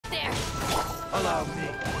Allow me.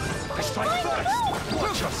 I strike first.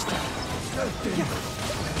 Watch your step.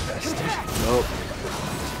 Nope.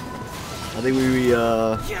 I think we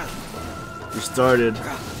started.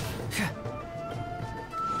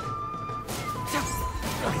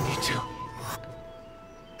 I need to.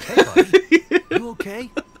 Hey, buddy. You okay?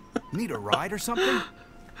 Need a ride or something?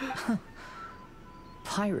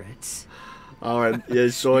 Pirates? Alright, yeah,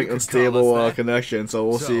 it's showing You could call unstable us that. connection, so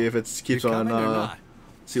we'll see if it keeps you on. coming or not?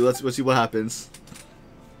 We'll see what happens.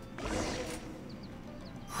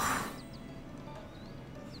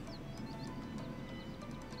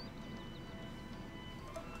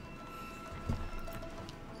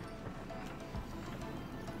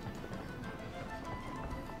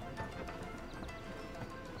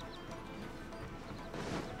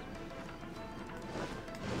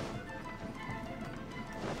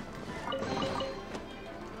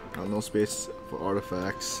 No space for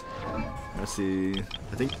artifacts. Let's see.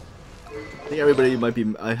 I think everybody might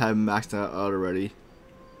be. I have maxed out already.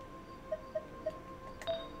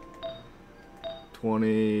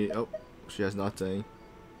 20. Oh, she has nothing.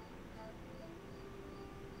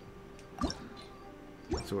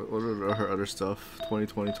 So what are her other stuff? 20,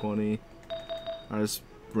 20, 20. I just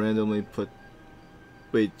randomly put.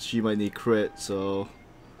 Wait, she might need crit. So.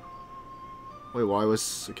 Wait, why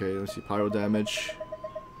was okay? Let's see. Pyro damage.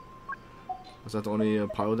 Was that the only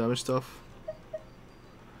pyro damage stuff?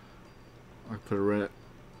 I put her in.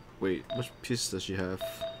 Wait, which piece does she have?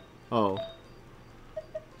 Oh.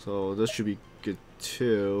 So this should be good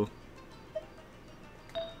too.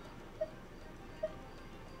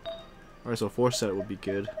 Alright, so 4 set would be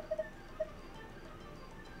good.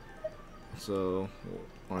 So,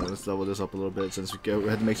 alright, let's level this up a little bit since we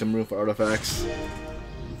had to make some room for artifacts.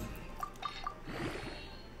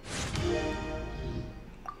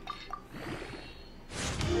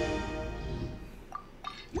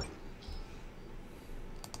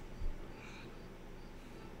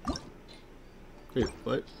 Wait,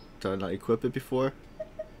 what? Did I not equip it before?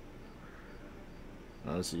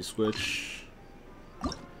 Let's see, switch.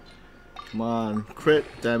 Come on, crit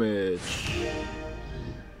damage.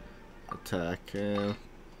 Attack. I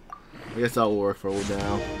guess that'll work for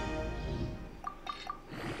now.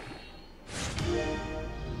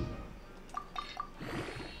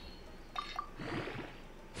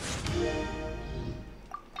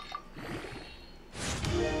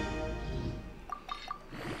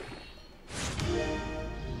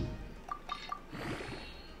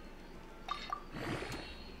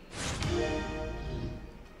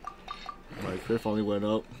 Crit only went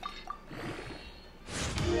up.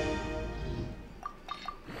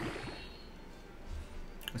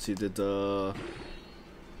 Let's see, did the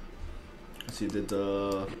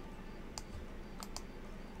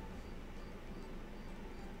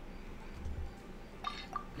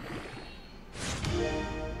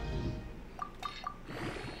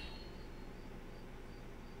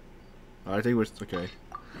I think we're okay.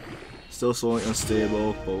 Still showing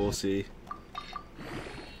unstable, but we'll see.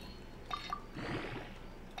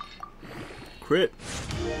 Crit.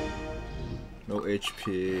 No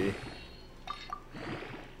HP.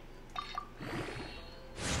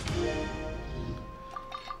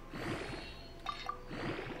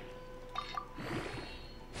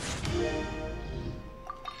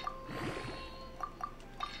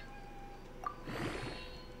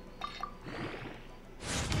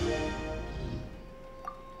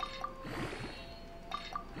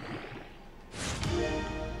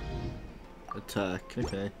 Attack.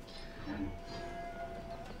 Okay.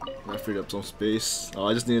 I freed up some space. Oh,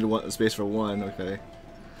 I just needed one space for one. Okay.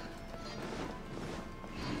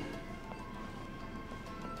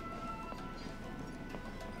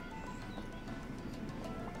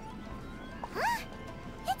 Huh?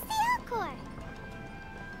 It's the Alcor.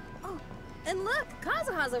 Oh, and look,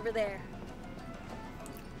 Kazuha's over there.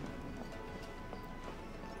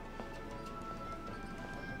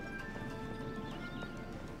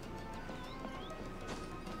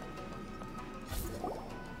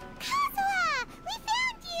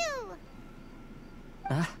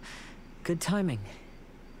 Good timing.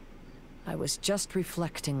 I was just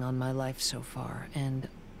reflecting on my life so far, and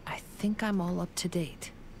I think I'm all up to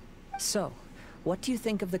date. So, what do you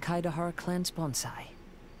think of the Kaidahara clan's bonsai?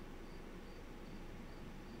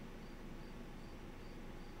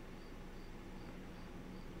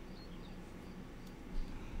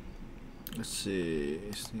 Let's see.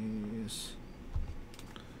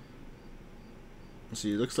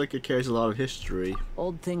 It looks like it carries a lot of history.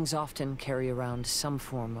 Old things often carry around some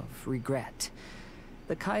form of regret.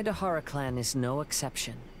 The Kaidahara clan is no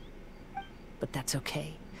exception. But that's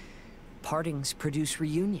okay. Partings produce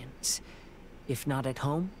reunions. If not at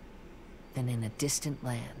home, than in a distant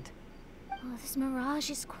land. Oh, this mirage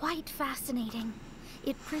is quite fascinating.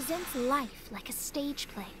 It presents life like a stage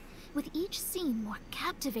play, with each scene more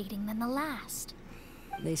captivating than the last.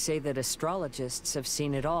 They say that astrologists have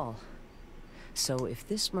seen it all. So if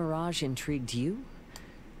this mirage intrigued you,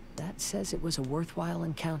 that says it was a worthwhile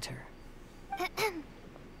encounter.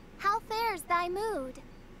 How fares thy mood?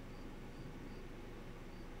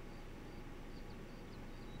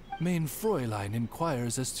 Main Fräulein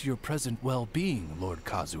inquires as to your present well-being, Lord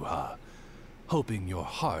Kazuha, hoping your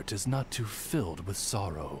heart is not too filled with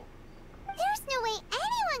sorrow. There's no way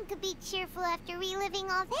anyone could be cheerful after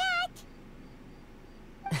reliving all that.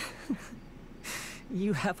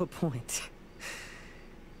 You have a point.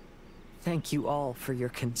 Thank you all for your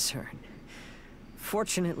concern.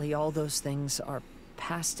 Fortunately, all those things are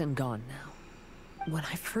past and gone now. When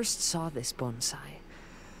I first saw this bonsai,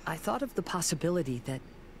 I thought of the possibility that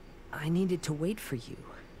I needed to wait for you.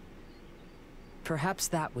 Perhaps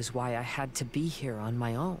that was why I had to be here on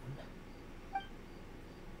my own.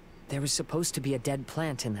 There was supposed to be a dead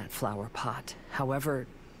plant in that flower pot. However,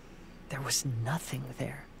 there was nothing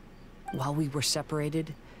there. While we were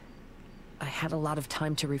separated, I had a lot of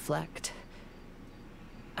time to reflect.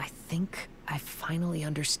 I think I finally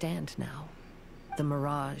understand now. The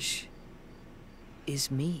mirage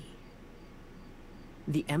is me.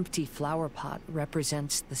 The empty flower pot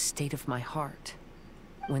represents the state of my heart.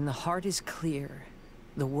 When the heart is clear,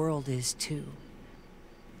 the world is too.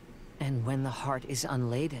 And when the heart is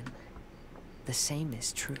unladen, the same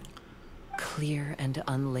is true. Clear and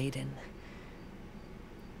unladen.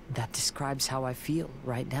 That describes how I feel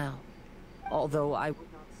right now. Although I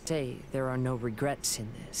would not say there are no regrets in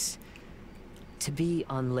this. To be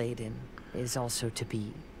unladen is also to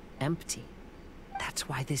be empty. That's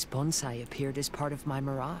why this bonsai appeared as part of my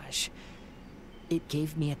mirage. It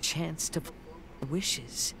gave me a chance to fulfill my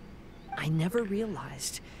wishes. I never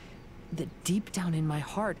realized that deep down in my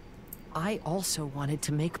heart, I also wanted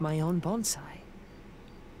to make my own bonsai.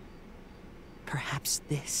 Perhaps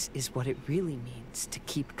this is what it really means to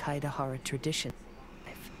keep Kaidahara tradition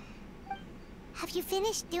alive. Have you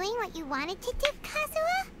finished doing what you wanted to do,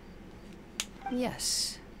 Kazuha?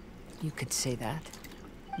 Yes, you could say that.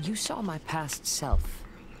 You saw my past self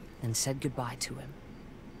and said goodbye to him.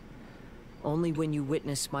 Only when you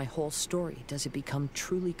witness my whole story does it become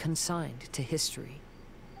truly consigned to history.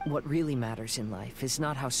 What really matters in life is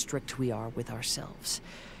not how strict we are with ourselves,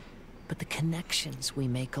 but the connections we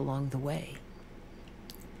make along the way.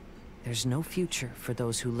 There's no future for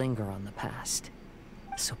those who linger on the past.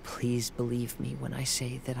 So please believe me when I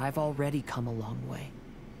say that I've already come a long way.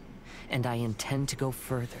 And I intend to go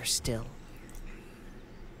further still.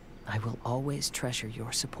 I will always treasure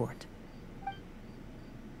your support.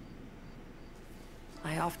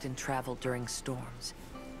 I often travel during storms,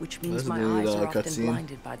 which means my eyes are often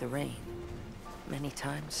blinded by the rain. Many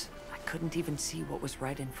times, I couldn't even see what was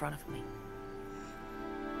right in front of me.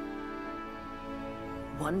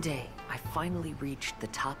 One day, I finally reached the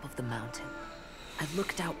top of the mountain. I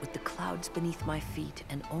looked out with the clouds beneath my feet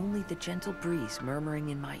and only the gentle breeze murmuring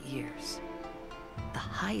in my ears. The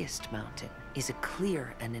highest mountain is a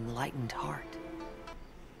clear and enlightened heart.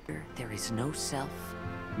 There is no self,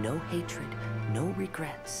 no hatred, no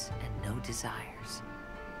regrets, and no desires.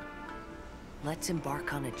 Let's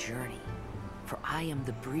embark on a journey, for I am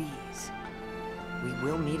the breeze. We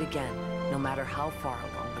will meet again, no matter how far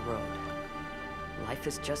along the road. Life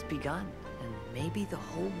has just begun, and maybe the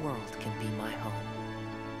whole world can be my home.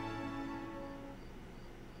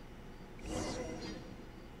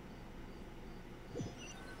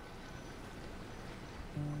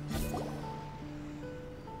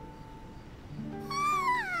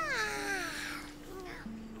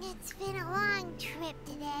 It's been a long trip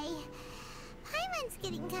today. Paimon's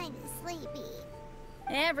getting kind of sleepy.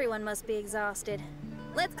 Everyone must be exhausted.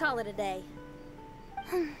 Let's call it a day.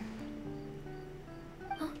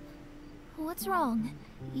 What's wrong?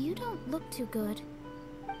 You don't look too good.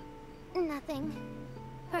 Nothing.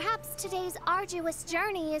 Perhaps today's arduous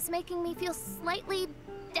journey is making me feel slightly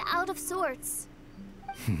out of sorts.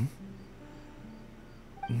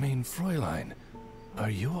 Main Fräulein, are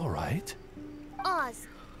you alright? Oz,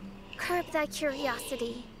 curb thy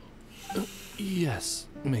curiosity. Yes,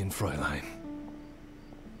 Main Fräulein.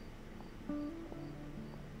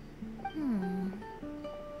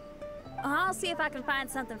 I'll see if I can find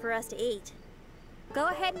something for us to eat. Go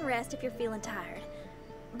ahead and rest if you're feeling tired.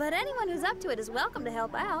 But anyone who's up to it is welcome to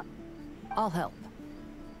help out. I'll help.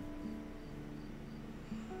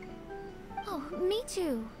 Oh, me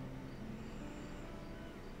too.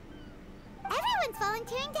 Everyone's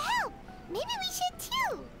volunteering to help. Maybe we should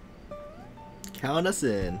too. Count us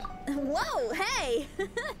in. Whoa, hey!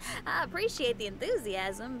 I appreciate the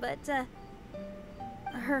enthusiasm, but,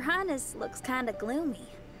 Her Highness looks kinda gloomy.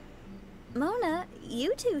 Mona,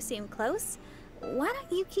 you two seem close. Why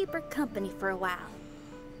don't you keep her company for a while?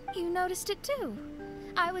 You noticed it too.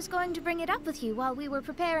 I was going to bring it up with you while we were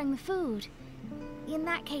preparing the food. In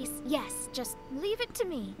that case, yes, just leave it to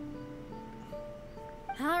me.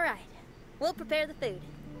 All right, we'll prepare the food.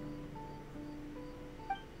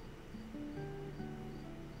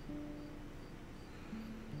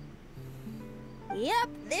 Yep,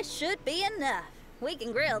 this should be enough. We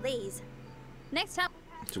can grill these. Next time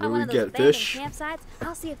So on where one we of those get abandoned fish? campsites,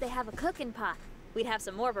 I'll see if they have a cooking pot. We'd have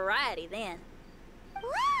some more variety then.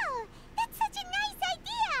 Wow, that's such a nice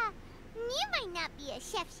idea. You might not be a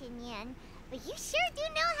chef, Xinyan, but you sure do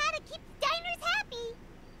know how to keep the diners happy.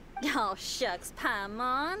 Oh, shucks,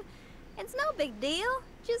 Paimon. It's no big deal.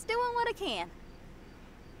 Just doing what I can.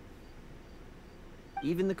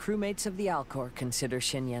 Even the crewmates of the Alcor consider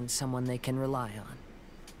Xinyan someone they can rely on.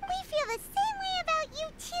 We feel the same way about you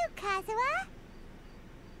too, Kazuha.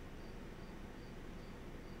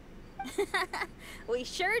 We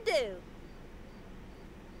sure do.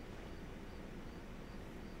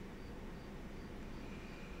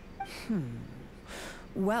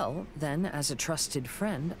 Well, then, as a trusted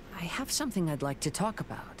friend, I have something I'd like to talk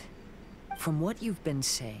about. From what you've been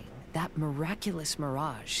saying, that miraculous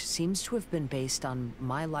mirage seems to have been based on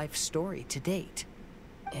my life story to date.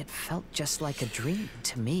 It felt just like a dream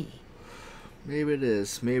to me. Maybe it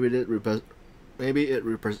is. Maybe it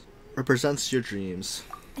represents your dreams.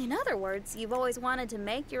 In other words, you've always wanted to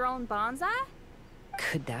make your own bonsai?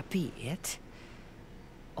 Could that be it?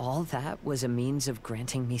 All that was a means of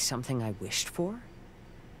granting me something I wished for?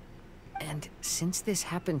 And since this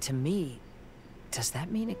happened to me, does that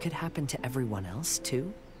mean it could happen to everyone else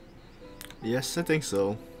too? Yes, I think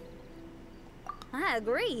so. I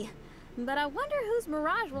agree. But I wonder whose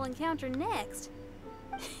mirage we'll encounter next.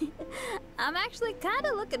 I'm actually kind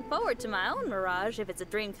of looking forward to my own mirage if it's a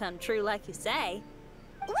dream come true like you say.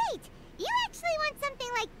 Wait, you actually want something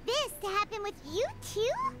like this to happen with you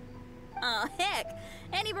too? Oh, heck.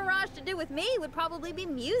 Any mirage to do with me would probably be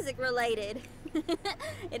music related.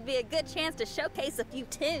 It'd be a good chance to showcase a few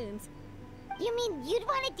tunes. You mean you'd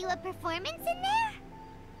want to do a performance in there?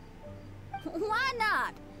 Why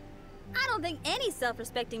not? I don't think any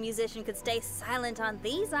self-respecting musician could stay silent on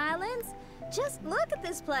these islands. Just look at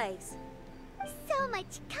this place. So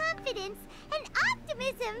much confidence and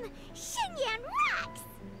optimism! Xinyan rocks!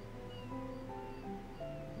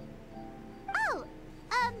 Oh,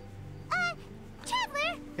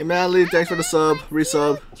 Traveler! Hey Manly, thanks for the sub,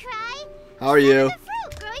 resub. Try How are you? the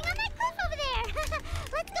fruit growing on that cliff over there.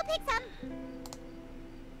 Let's go pick some.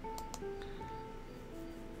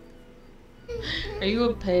 Are you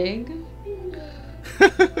a pig?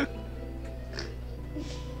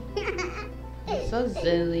 So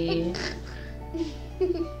silly.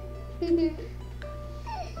 You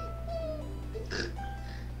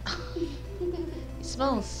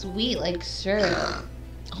smell sweet like syrup.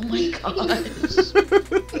 Oh my gosh.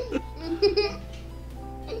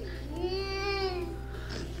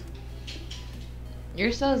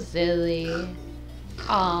 You're so silly.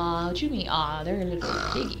 Aw, what you mean? Aw, they're a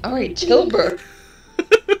little piggy. Alright, Tilbur.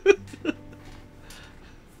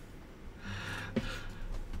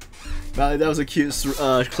 Manly, that was a cute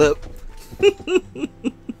clip.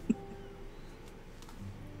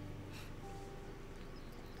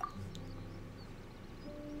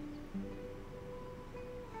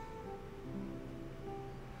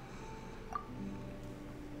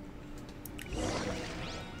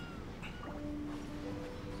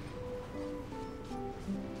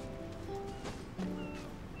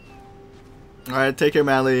 Alright, take care,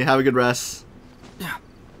 Manly. Have a good rest. Yeah.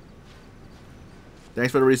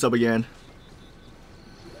 Thanks for the resub again.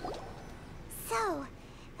 So,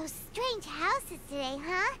 those strange houses today,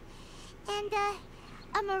 huh? And,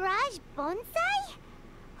 a mirage bonsai?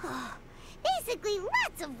 Oh, basically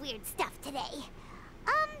lots of weird stuff today.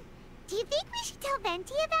 Do you think we should tell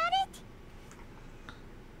Venti about it?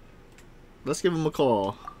 Let's give him a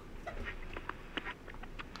call.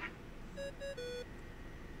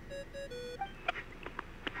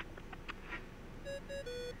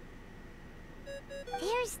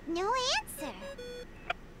 There's no answer.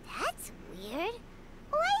 That's weird.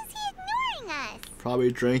 Why is he ignoring us?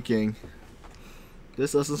 Probably drinking.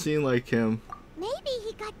 This doesn't seem like him. Maybe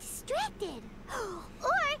he got distracted. Or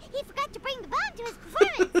he forgot to bring the bomb to his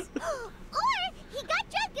performance. Or he got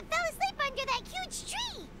drunk and fell asleep under that huge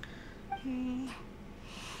tree.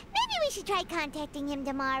 Maybe we should try contacting him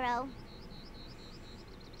tomorrow.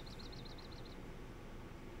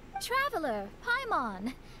 Traveler! Traveler,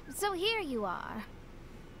 Paimon. So here you are.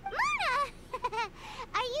 Mona!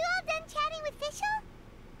 Are you all done chatting with Fischl?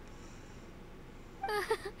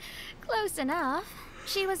 Close enough.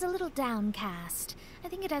 She was a little downcast. I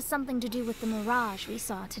think it has something to do with the mirage we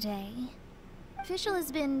saw today. Fischl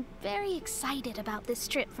has been very excited about this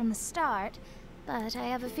trip from the start, but I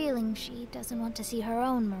have a feeling she doesn't want to see her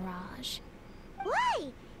own mirage.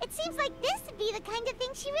 Why? It seems like this would be the kind of thing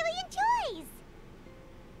she really enjoys.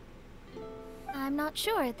 I'm not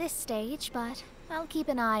sure at this stage, but I'll keep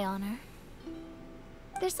an eye on her.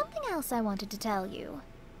 There's something else I wanted to tell you.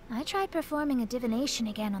 I tried performing a divination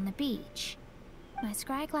again on the beach. My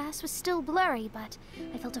scryglass was still blurry, but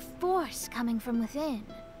I felt a force coming from within.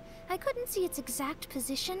 I couldn't see its exact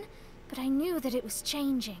position, but I knew that it was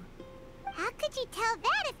changing. How could you tell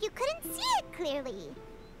that if you couldn't see it clearly?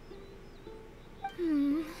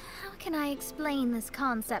 How can I explain this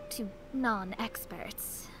concept to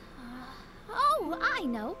non-experts? Oh, I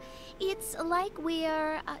know. It's like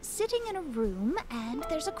we're sitting in a room and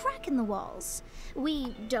there's a crack in the walls.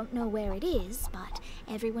 We don't know where it is, but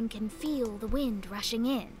everyone can feel the wind rushing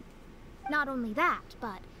in. Not only that,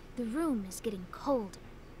 but the room is getting colder.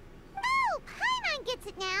 Oh, Paimon gets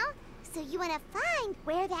it now. So you want to find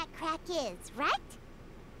where that crack is, right?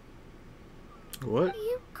 What?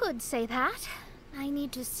 You could say that. I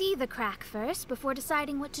need to see the crack first before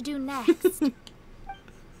deciding what to do next.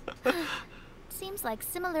 Seems like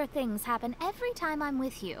similar things happen every time I'm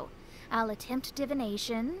with you. I'll attempt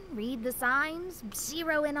divination, read the signs,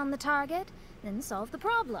 zero in on the target, then solve the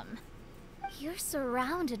problem. You're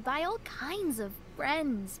surrounded by all kinds of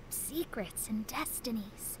friends, secrets, and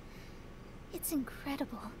destinies. It's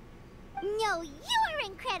incredible. No, you're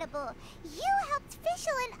incredible. You helped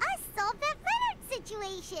Fischl and us solve that Leonard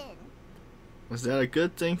situation. Was that a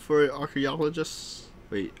good thing for archaeologists?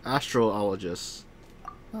 Wait, astrologists.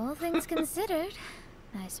 All things considered,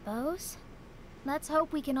 I suppose. Let's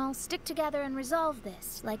hope we can all stick together and resolve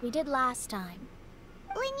this, like we did last time.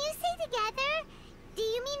 When you say together, do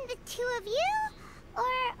you mean the two of you?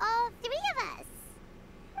 Or all three of us?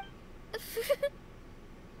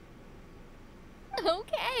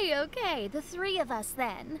 Okay, the three of us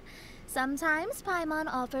then. Sometimes Paimon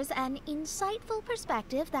offers an insightful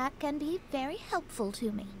perspective that can be very helpful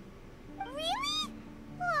to me. Really?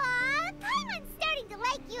 Aw, Paimon's starting to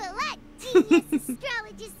like you a lot, genius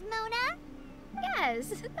astrologist Mona.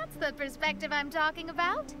 Yes, that's the perspective I'm talking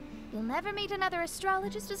about. You'll never meet another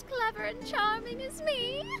astrologist as clever and charming as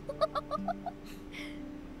me.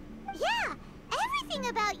 Yeah, everything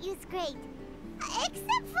about you's great.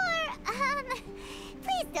 Except for,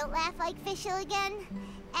 please don't laugh like Fischl again.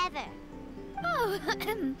 Ever. Oh,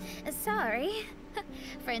 sorry.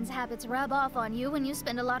 Friends' habits rub off on you when you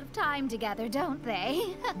spend a lot of time together, don't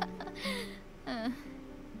they?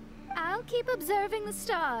 I'll keep observing the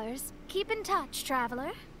stars. Keep in touch,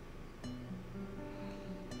 traveler.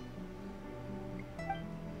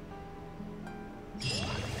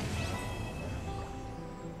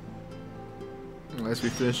 As we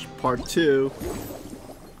finish part 2.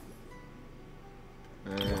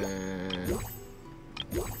 And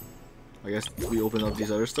I guess we open up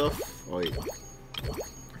these other stuff. Oh wait.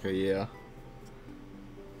 Okay, yeah.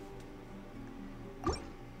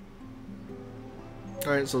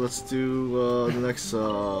 Alright, so let's do the next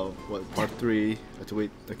what, part 3. I have to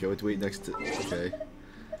wait. Okay, we have to wait next to, okay.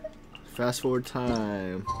 Fast forward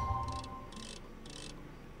time.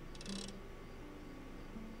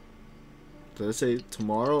 Did I say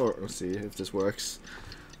tomorrow, or let's see if this works.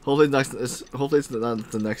 Hopefully it's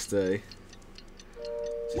not the next day.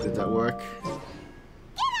 So did that work? Get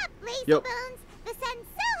up, lazy Yep. bones! The sun's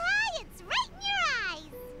so high, it's right in your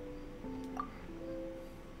eyes!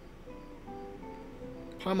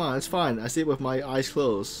 Paimon, it's fine. I see it with my eyes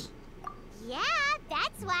closed. Yeah,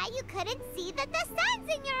 that's why you couldn't see that the sun's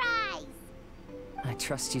in your eyes! I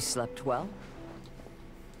trust you slept well?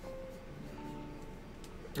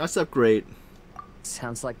 I slept great.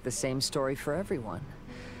 Sounds like the same story for everyone.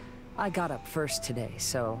 I got up first today,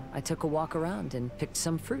 so I took a walk around and picked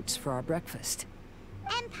some fruits for our breakfast.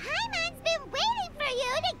 And Paimon's been waiting for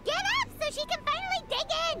you to get up so she can finally dig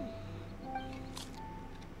in!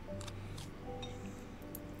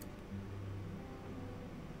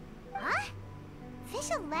 Huh?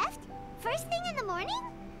 Fischl left? First thing in the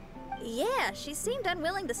morning? Yeah, she seemed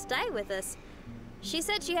unwilling to stay with us. She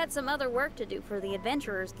said she had some other work to do for the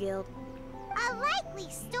Adventurers Guild. A likely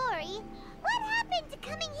story. What happened to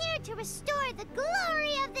coming here to restore the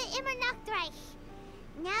glory of the Immernachtreich?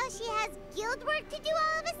 Now she has guild work to do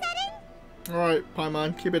all of a sudden? Alright,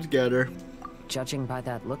 Paimon, keep it together. Judging by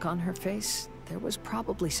that look on her face, there was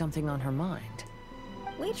probably something on her mind.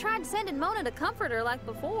 We tried sending Mona to comfort her like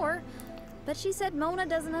before, but she said Mona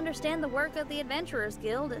doesn't understand the work of the Adventurers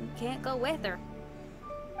Guild and can't go with her.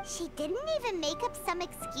 She didn't even make up some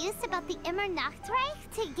excuse about the Immer Nachtreich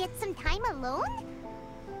to get some time alone?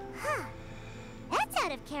 Huh. That's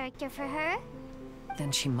out of character for her.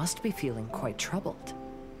 Then she must be feeling quite troubled.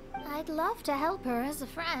 I'd love to help her as a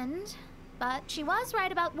friend, but she was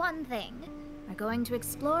right about one thing. We're going to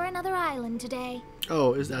explore another island today.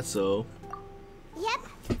 Oh, is that so?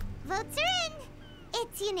 Yep. Votes are in.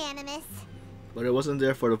 It's unanimous. But it wasn't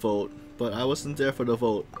there for the vote. But I wasn't there for the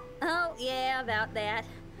vote. Oh, yeah, about that.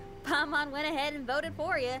 Paimon went ahead and voted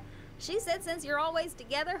for you. She said since you're always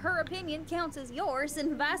together, her opinion counts as yours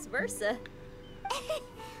and vice versa.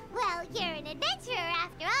 Well, you're an adventurer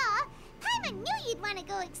after all. Paimon knew you'd want to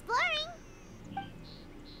go exploring.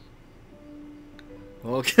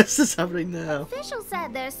 Well, guess it's happening now. Official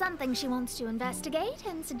said there's something she wants to investigate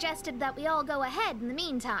and suggested that we all go ahead in the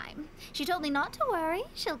meantime. She told me not to worry.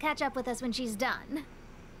 She'll catch up with us when she's done.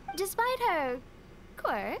 Despite her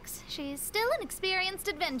quirks, she's still an experienced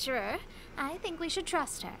adventurer. I think we should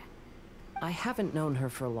trust her. I haven't known her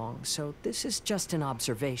for long, so this is just an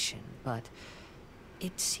observation, but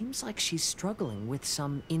it seems like she's struggling with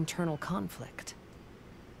some internal conflict.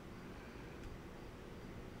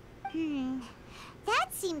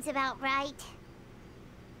 That seems about right.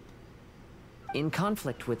 In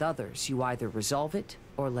conflict with others, you either resolve it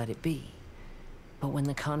or let it be. But when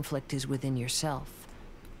the conflict is within yourself,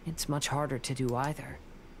 it's much harder to do either.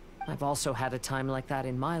 I've also had a time like that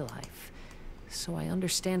in my life, so I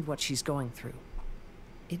understand what she's going through.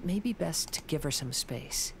 It may be best to give her some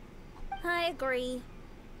space. I agree.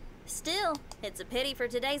 Still, it's a pity for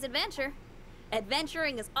today's adventure.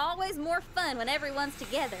 Adventuring is always more fun when everyone's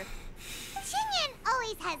together. Xinyan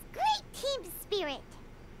always has great team spirit.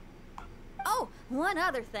 Oh, one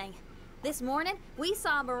other thing. This morning, we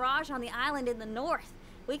saw a mirage on the island in the north.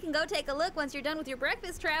 We can go take a look once you're done with your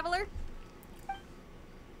breakfast, traveler.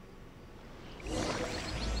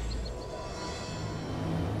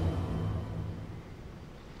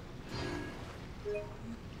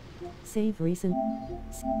 Save recent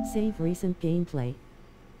gameplay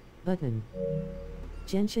button.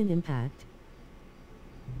 Genshin Impact.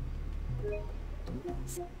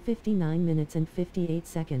 59 minutes and 58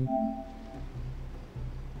 seconds.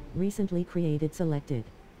 Recently created selected.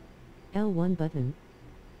 L1 button.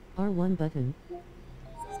 R1 button.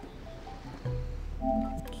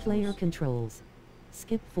 Player controls.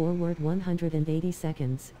 Skip forward 180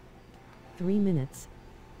 seconds. 3 minutes.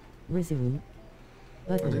 Resume.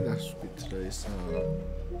 I think Button. that should be today's.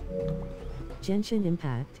 Genshin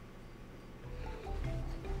Impact.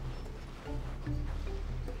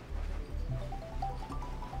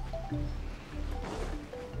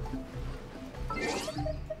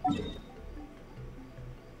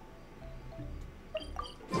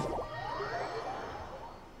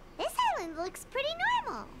 This island looks pretty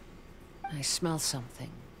normal. I smell something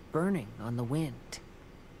burning on the wind.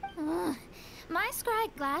 My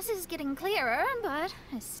scryed glass is getting clearer, but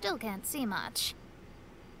I still can't see much.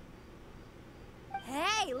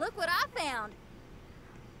 Hey, look what I found.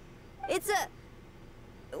 It's a...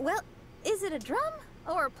 Well, is it a drum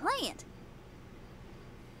or a plant?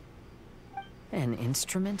 An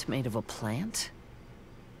instrument made of a plant?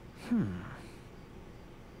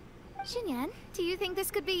 Xinyan, do you think this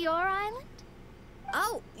could be your island?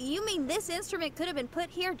 Oh, you mean this instrument could have been put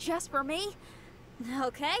here just for me?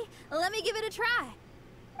 Okay, let me give it a try.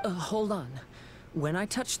 Hold on. When I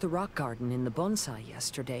touched the rock garden in the bonsai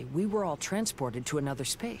yesterday, we were all transported to another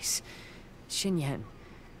space. Xinyan,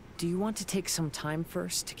 do you want to take some time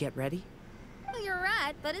first to get ready? Well, you're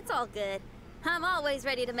right, but it's all good. I'm always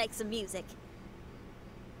ready to make some music.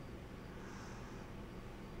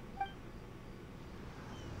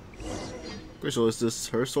 Wait, so is this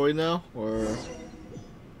her story now, or?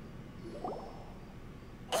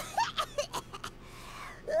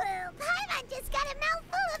 Paimon just got a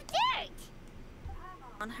mouthful of dirt.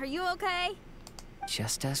 Are you okay?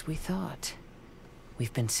 Just as we thought.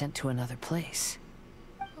 We've been sent to another place.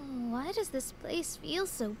 Why does this place feel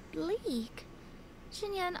so bleak?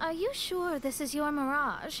 Xinyan, are you sure this is your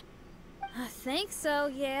mirage? I think so,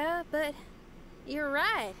 yeah, but you're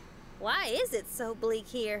right. Why is it so bleak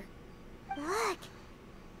here? Look,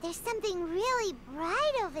 there's something really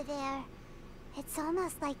bright over there. It's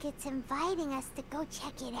almost like it's inviting us to go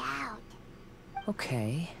check it out.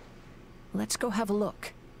 Okay. Let's go have a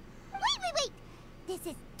look. Wait! This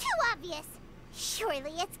is too obvious.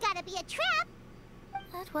 Surely it's gotta be a trap.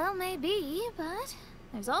 That well may be, but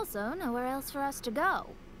there's also nowhere else for us to go.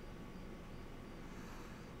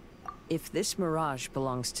 If this mirage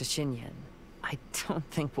belongs to Xinyan, I I don't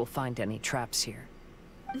think we'll find any traps here.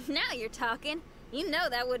 Now you're talking. You know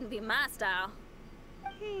that wouldn't be my style.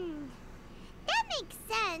 That makes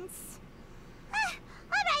sense.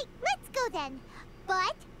 Alright, let's go then.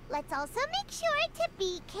 But let's also make sure to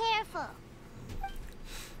be careful.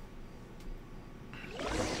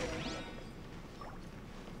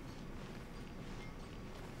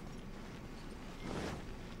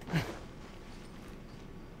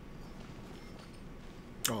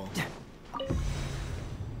 Oh.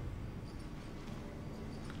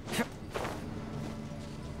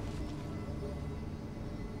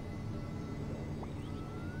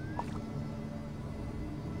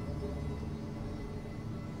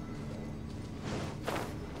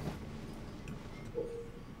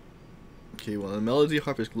 Okay, when a melody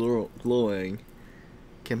harp is glowing,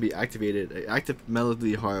 can be activated. An active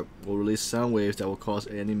melody harp will release sound waves that will cause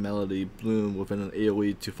any melody bloom within an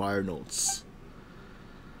AoE to fire notes.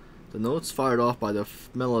 The notes fired off by the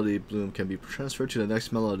melody bloom can be transferred to the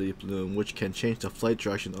next melody bloom, which can change the flight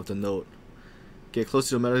direction of the note. Get close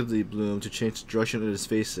to the melody bloom to change the direction it is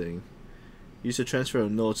facing. Use the transfer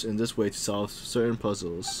of notes in this way to solve certain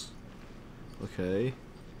puzzles. Okay.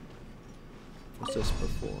 What's this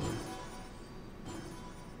perform?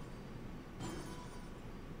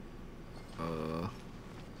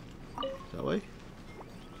 That way?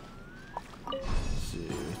 Let's see.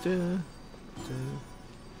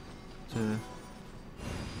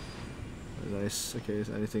 Nice. Okay, is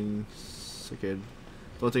anything? Okay.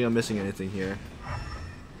 Don't think I'm missing anything here.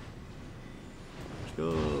 Let's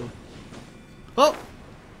go. Oh!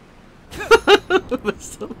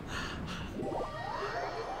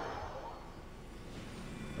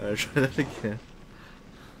 Alright, try that again.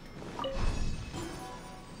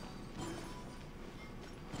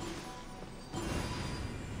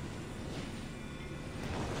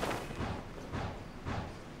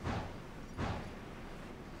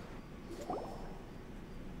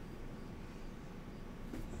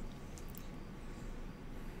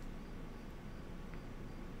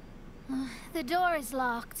 The door is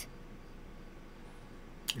locked.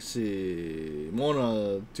 Let's see.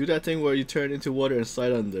 Mona, do that thing where you turn into water and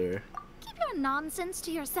slide under. Keep your nonsense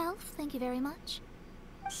to yourself, thank you very much.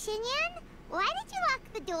 Xinyan, why did you lock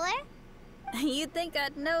the door? You'd think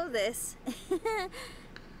I'd know this.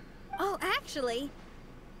 Oh, actually,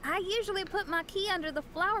 I usually put my key under the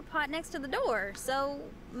flower pot next to the door, so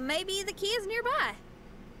maybe the key is nearby.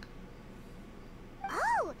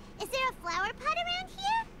 Oh, is there a flower pot around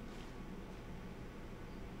here?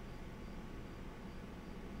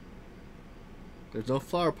 There's no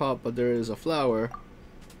flower pot, but there is a flower.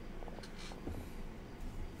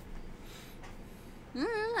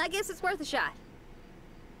 I guess it's worth a shot.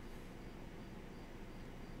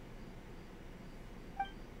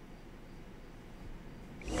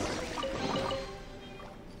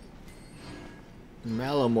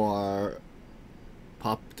 Malamar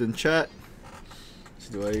popped in chat.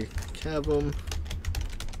 So do I have him?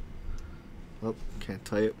 Oh, can't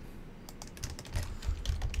type.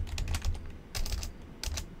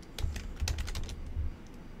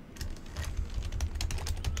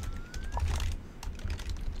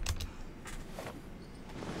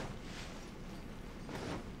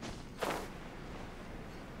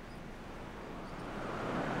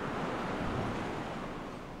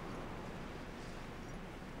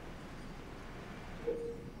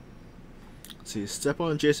 See, step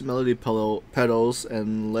on adjacent melody pedals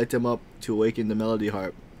and light them up to awaken the melody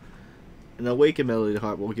harp. An awakened melody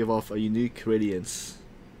harp will give off a unique radiance.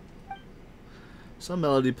 Some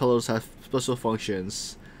melody pedals have special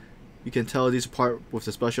functions. You can tell these apart with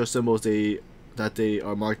the special symbols that they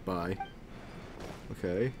are marked by.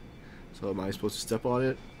 Okay, so am I supposed to step on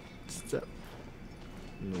it? Step.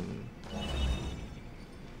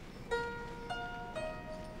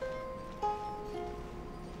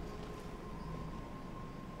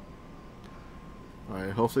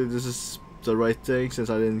 Alright, hopefully this is the right thing since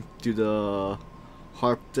I didn't do the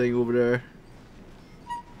harp thing over there.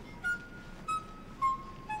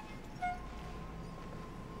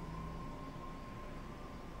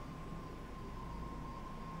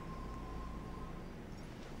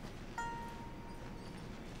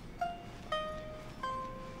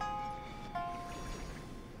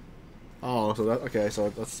 Oh, so that, okay, so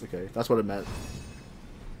that's okay. That's what it meant.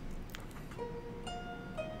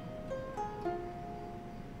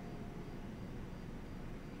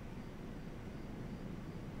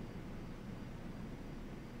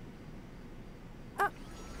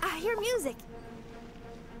 Music.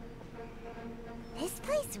 This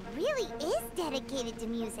place really is dedicated to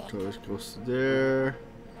music. So it goes there.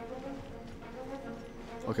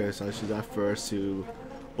 Okay, so I should do that first to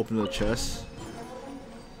open the chest.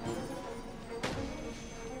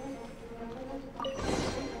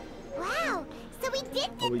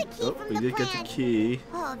 we get the key from we the did get the plant. key.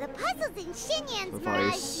 Oh, the puzzles in Xinyan's If I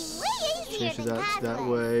Mirage seem way easier change than that that Kazua's.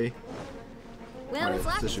 way. Well, Alright, his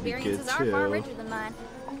life this should be experiences good are far too. richer than mine.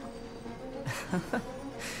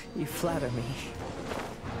 You flatter me.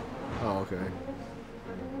 Oh, okay.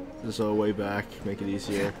 Just go way back, make it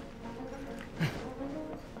easier.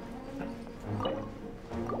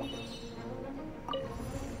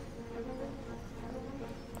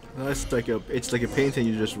 No, it's like a painting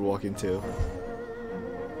you just walk into.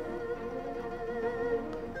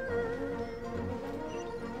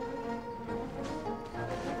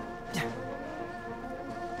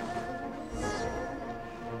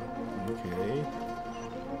 Okay.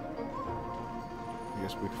 I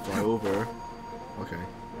guess we can fly over. Okay.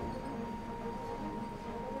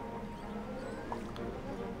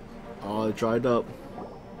 Oh, it dried up.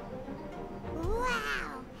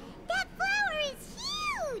 Wow, that flower is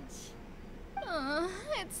huge.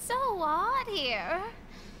 It's so hot here.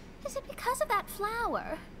 Is it because of that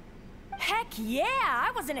flower? Heck yeah!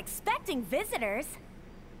 I wasn't expecting visitors.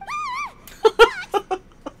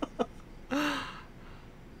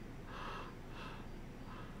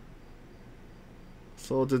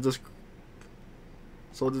 So did this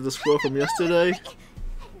squirrel from yesterday? This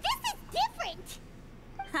is different.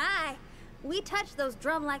 Hi! We touched those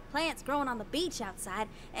drum-like plants growing on the beach outside,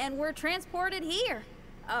 and we're transported here.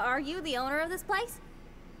 Are you the owner of this place?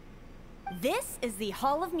 This is the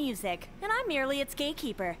Hall of Music, and I'm merely its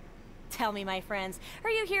gatekeeper. Tell me, my friends, are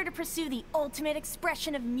you here to pursue the ultimate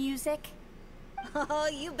expression of music? Oh,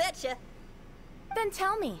 you betcha. Then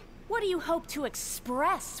tell me, what do you hope to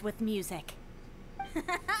express with music?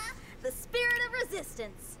 The spirit of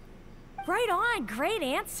resistance. Right on, great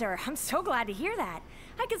answer. I'm so glad to hear that.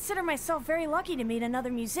 I consider myself very lucky to meet another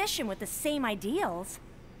musician with the same ideals.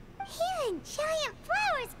 Here and giant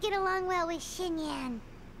flowers get along well with Xinyan.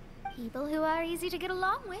 People who are easy to get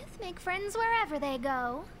along with make friends wherever they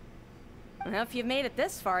go. Well, if you've made it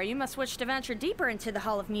this far, you must wish to venture deeper into the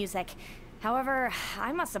Hall of Music. However,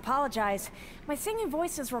 I must apologize. My singing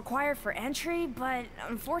voice is required for entry, but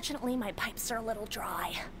unfortunately my pipes are a little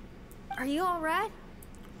dry. Are you alright?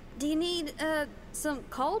 Do you need, some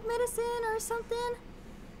cold medicine or something?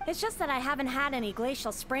 It's just that I haven't had any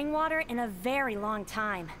glacial spring water in a very long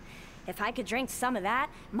time. If I could drink some of that,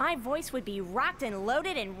 my voice would be rocked and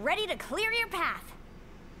loaded and ready to clear your path.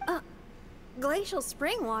 Glacial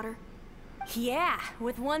spring water? Yeah,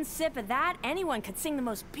 with one sip of that, anyone could sing the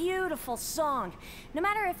most beautiful song, no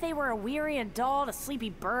matter if they were a weary adult, a sleepy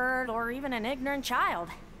bird, or even an ignorant child.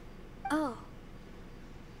 Oh.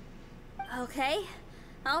 Okay,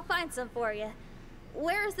 I'll find some for you.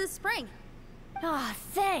 Where is this spring? Ah,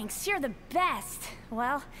 thanks, you're the best.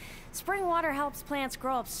 Well, spring water helps plants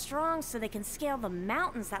grow up strong so they can scale the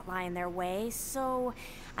mountains that lie in their way, so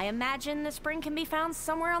I imagine the spring can be found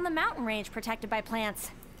somewhere on the mountain range protected by plants.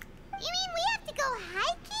 You mean we have to go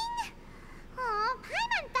hiking? Aw,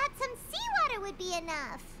 Paimon thought some seawater would be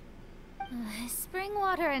enough. Spring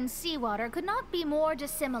water and seawater could not be more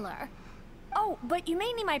dissimilar. Oh, but you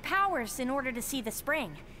may need my powers in order to see the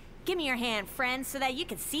spring. Give me your hand, friend, so that you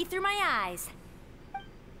can see through my eyes.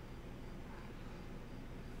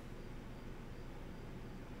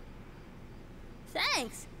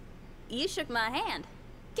 Thanks. You shook my hand.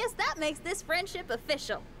 Guess that makes this friendship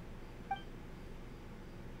official.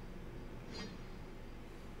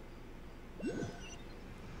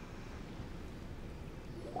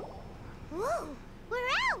 Whoa, we're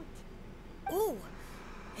out! Ooh,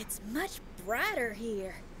 it's much brighter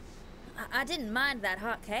here. I didn't mind that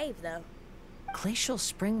hot cave, though. Glacial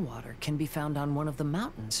spring water can be found on one of the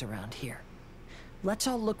mountains around here. Let's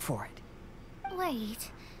all look for it.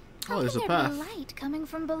 Wait. Oh, How there's can a there path. be light coming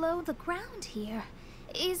from below the ground here?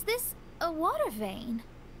 Is this a water vein?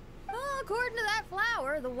 Well, according to that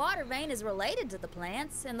flower, the water vein is related to the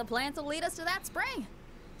plants, and the plants will lead us to that spring.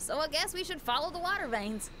 So I guess we should follow the water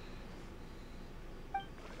veins.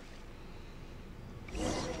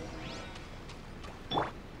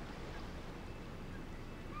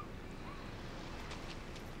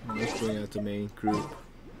 Let's bring out the main group.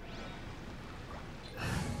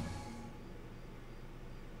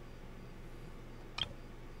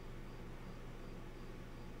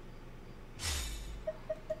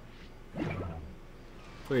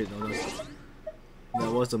 Wait, no,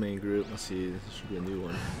 that was the main group. Let's see, this should be a new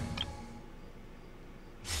one.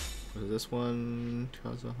 Was it this one?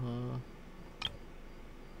 Kazuha?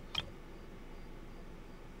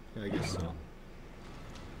 Yeah, I guess so.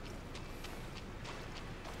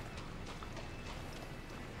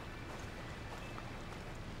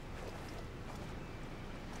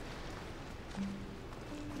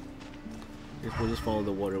 Guess we'll just follow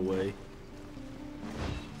the waterway.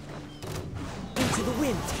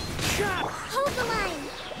 wind. Hold the line.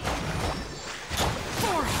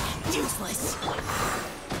 Useless.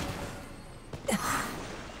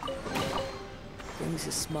 Brings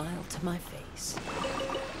a smile to my face.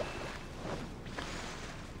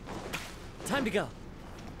 Time to go.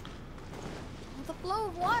 Well, the flow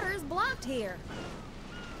of water is blocked here.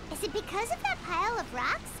 Is it because of that pile of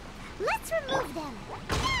rocks? Let's remove them.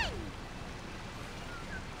 Run!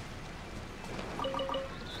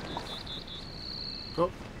 Oh,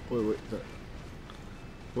 wait.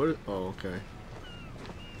 What is, oh, okay.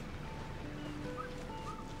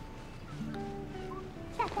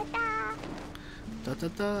 Da-da-da.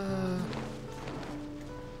 Da-da-da.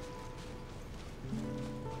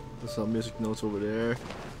 There's some music notes over there.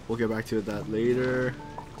 We'll get back to that later.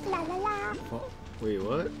 La la la. Oh, wait,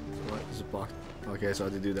 what? What is it blocked? Okay, so I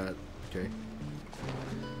have to do that. Okay.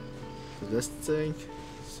 So this thing.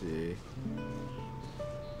 Let's see.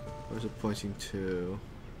 Where's it pointing to?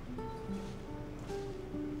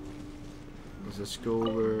 Let's just go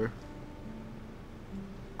over.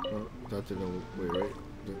 Oh, that didn't. Wait, right?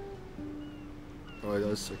 Oh, it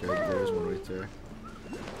does. Okay, there's one right there.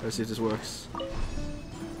 Let's see if this works.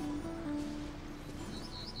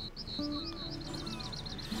 Okay,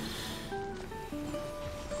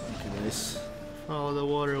 nice. Follow the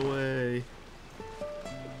water away.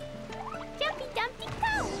 Jumpy dumpty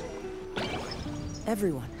go.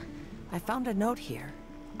 Everyone, I found a note here.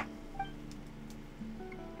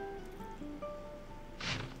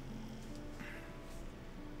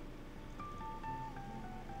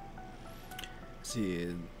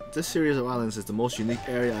 See, this series of islands is the most unique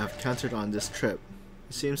area I have encountered on this trip.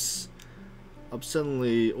 It seems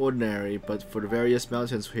obscenely ordinary, but for the various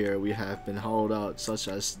mountains here we have been hollowed out such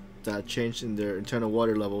as that change in their internal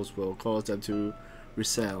water levels will cause them to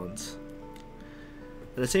resound.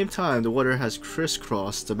 At the same time, the water has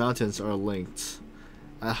crisscrossed, the mountains are linked.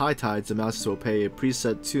 At high tides, the mountains will play a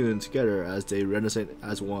preset tune together as they resonate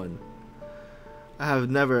as one. I have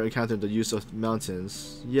never encountered the use of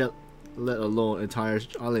mountains, yet let alone entire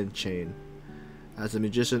island chain. As a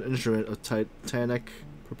musician instrument of titanic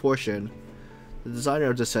proportion, the designer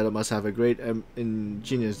of this setup must have a great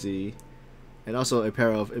ingenuity and also a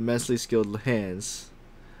pair of immensely skilled hands.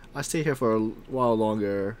 I stay here for a while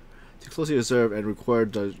longer to closely observe and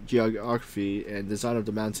record the geography and design of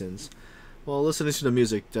the mountains while listening to the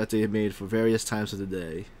music that they made for various times of the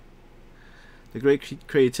day. The great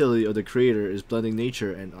creativity of the creator is blending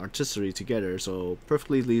nature and artistry together so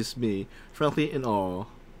perfectly leaves me frankly in awe.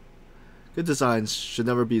 Good designs should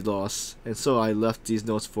never be lost, and so I left these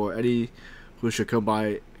notes for any who should come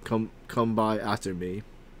by after me.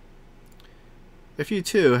 If you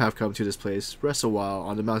too have come to this place, rest a while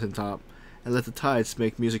on the mountaintop and let the tides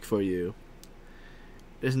make music for you.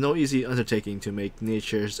 It is no easy undertaking to make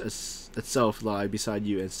nature itself lie beside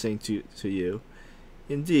you and sing to you.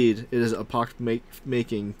 Indeed, it is a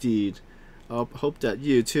epoch-making deed. I hope that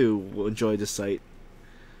you too will enjoy this sight.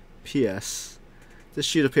 P.S. This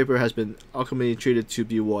sheet of paper has been alchemy treated to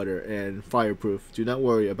be water and fireproof. Do not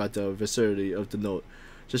worry about the veracity of the note.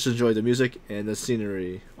 Just enjoy the music and the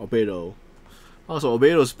scenery. Albedo. Also,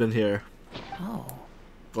 Albedo's been here. Oh.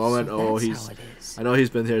 Comment. So Oh, that's he's. how it is. I know he's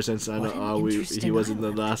been here since What an he was in the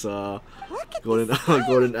interesting last Look at Golden this Golden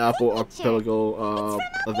island Apple signature. Archipelago It's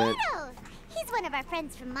from event. Albedo. He's one of our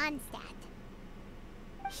friends from Mondstadt.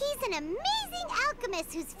 He's an amazing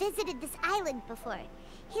alchemist who's visited this island before.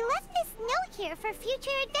 He left this note here for future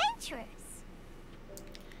adventurers.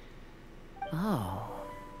 Oh,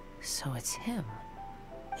 so it's him.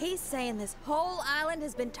 He's saying this whole island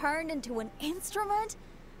has been turned into an instrument?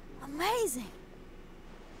 Amazing.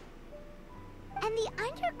 And the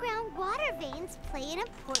underground water veins play an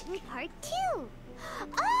important part too.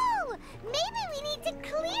 Oh, maybe we need to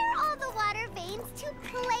clear all the water veins to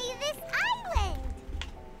play this island.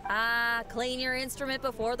 Ah, clean your instrument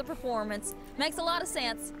before the performance. Makes a lot of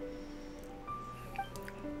sense.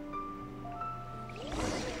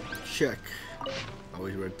 Check. Oh,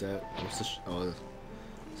 we read that. What's the oh,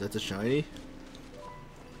 is that the shiny?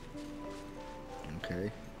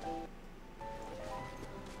 Okay.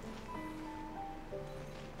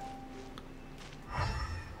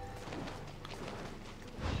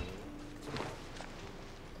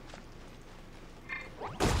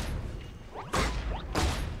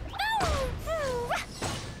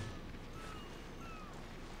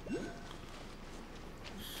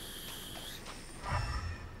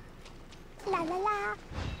 La la la.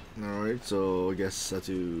 Alright, so I guess I have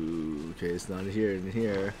to. Okay, it's not here in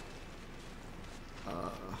here.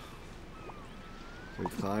 Can we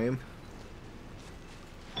climb?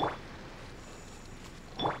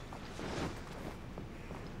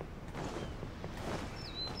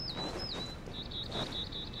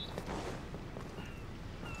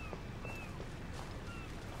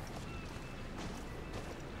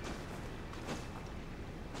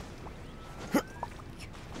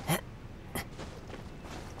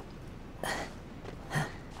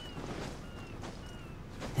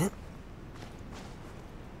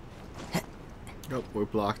 Nope, we're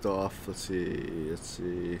blocked off. Let's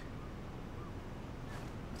see.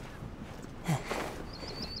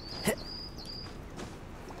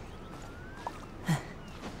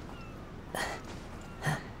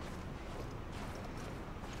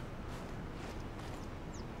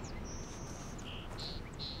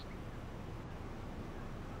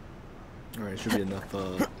 Alright, should be enough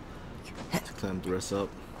to climb the rest up.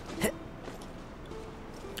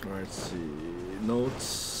 Alright, let's see.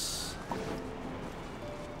 Notes.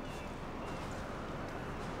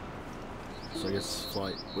 So I guess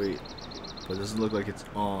flight. Wait. But it doesn't look like it's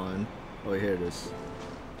on. Oh, here it is.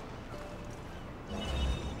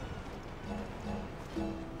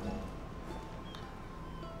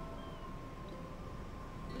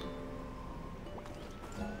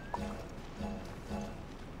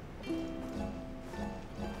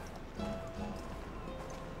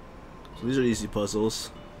 So these are easy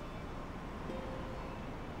puzzles.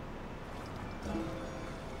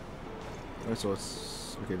 Alright, so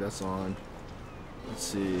it's okay, that's on. Let's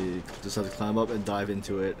see. Just have to climb up and dive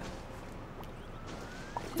into it.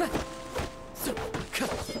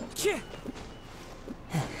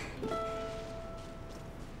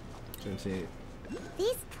 17.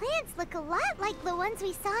 These plants look a lot like the ones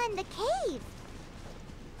we saw in the cave.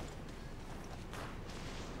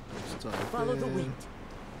 Follow the wind.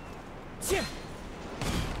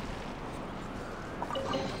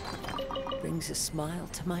 Brings a smile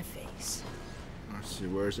to my face. Let's see,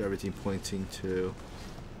 where's everything pointing to?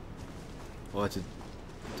 Oh, I have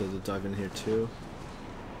to dive in here too.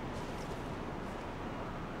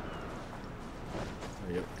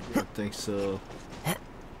 Oh, yep, I think so.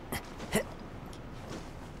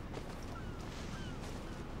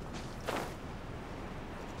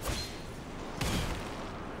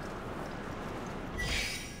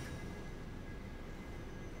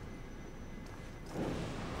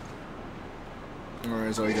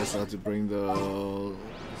 Alright, so I guess I have to bring the...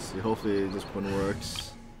 Let's see, hopefully this one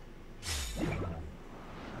works.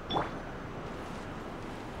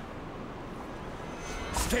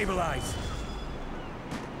 Stabilize!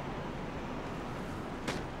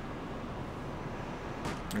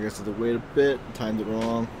 I guess I have to wait a bit, timed it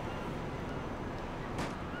wrong.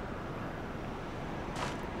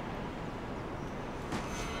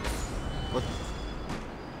 What?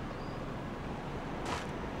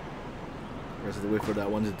 I guess I have to wait for that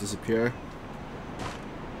one to disappear.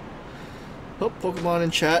 Oh, Pokemon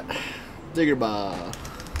in chat. Diggerba.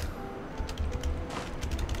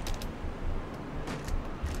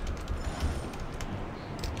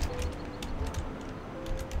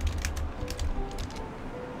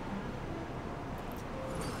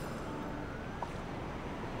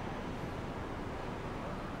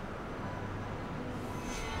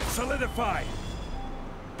 Solidify!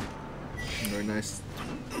 Very nice.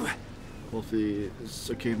 Hopefully it's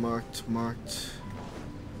okay, marked. Come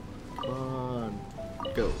on,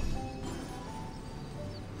 go.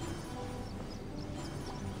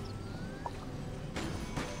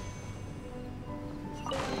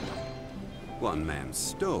 One man's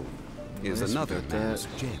stone is Nice, another we got man's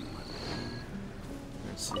that. gem.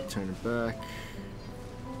 Let's see, turn it back.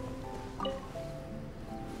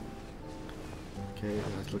 Okay,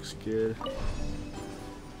 that looks good.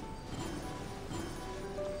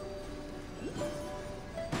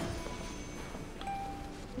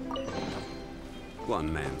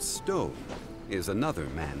 One man's stone is another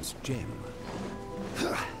man's gem.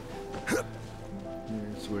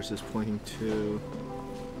 Here's where's this pointing to?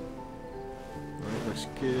 Alright, looks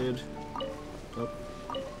good. Up.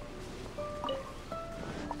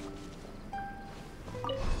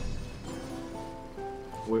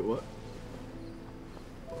 Wait, what?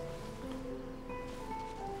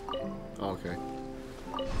 Oh, okay.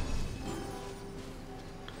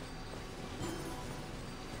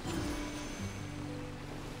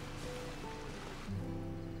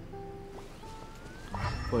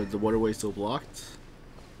 Wait, the waterway still blocked?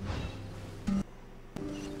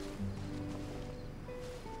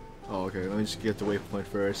 Oh, okay, let me just get the waypoint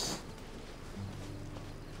first.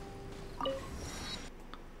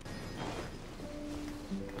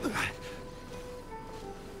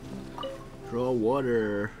 Draw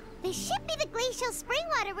water. This should be the glacial spring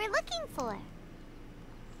water we're looking for.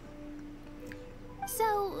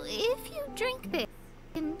 So, if you drink this,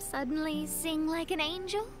 you can suddenly sing like an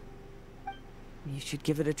angel? You should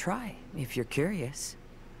give it a try, if you're curious.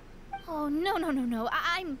 Oh, no.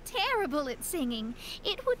 I'm terrible at singing.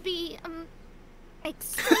 It would be,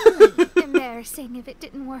 extremely embarrassing if it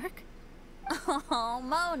didn't work. Oh,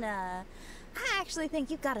 Mona. I actually think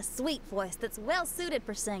you've got a sweet voice that's well suited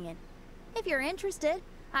for singing. If you're interested,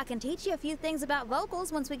 I can teach you a few things about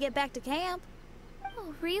vocals once we get back to camp.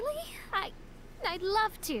 Oh, really? I'd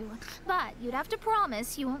love to, but you'd have to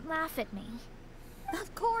promise you won't laugh at me.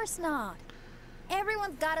 Of course not.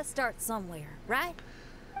 Everyone's gotta start somewhere, right?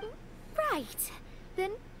 Right.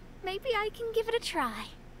 Then maybe I can give it a try.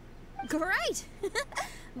 Great!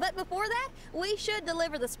 But before that, we should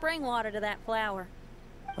deliver the spring water to that flower.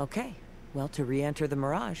 Okay. Well, to re-enter the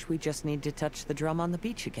Mirage, we just need to touch the drum on the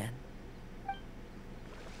beach again.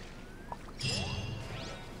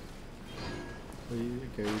 Okay,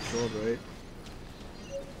 you told, right?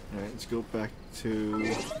 Alright, let's go back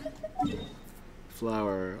to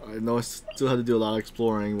Flower. I know I still have to do a lot of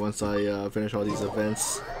exploring once I finish all these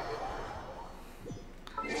events.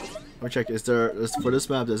 Let me check, for this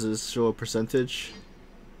map, does this show a percentage?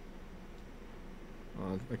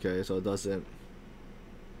 Okay, so it doesn't.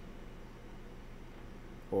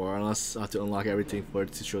 Or unless I have to unlock everything for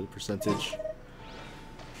it to show the percentage.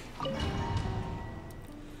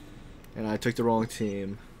 And I took the wrong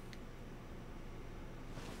team.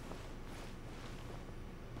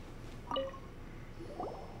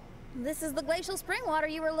 This is the glacial spring water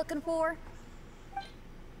you were looking for.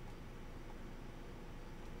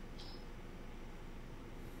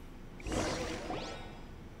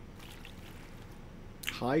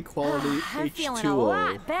 High quality H2O. I'm feeling a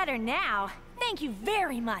lot better now. Thank you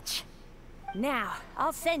very much. Now,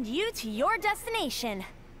 I'll send you to your destination.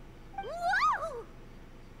 Whoa!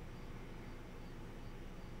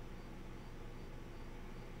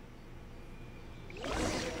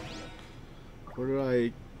 Where did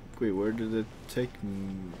I... Wait, where did it take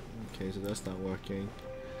me? Okay, so that's not working.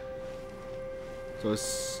 So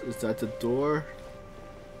is that the door?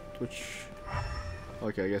 Which...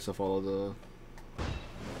 Okay, I guess I'll follow the...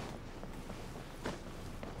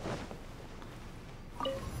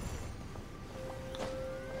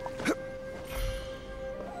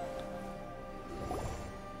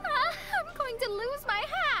 I'm going to lose my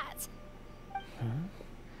hat!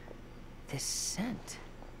 This scent.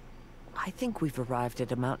 I think we've arrived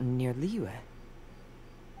at a mountain near Liyue.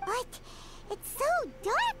 What? It's so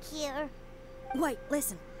dark here. Wait,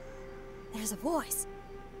 listen. There's a voice.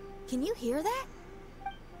 Can you hear that?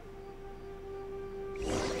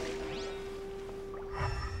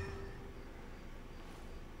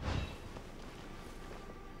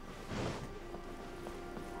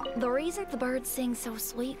 The reason the birds sing so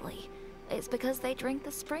sweetly is because they drink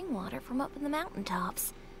the spring water from up in the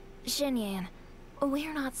mountaintops. Xinyan,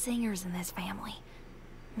 we're not singers in this family.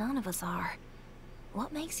 None of us are.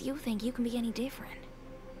 What makes you think you can be any different?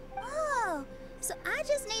 Oh, so I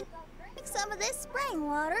just need to drink some of this spring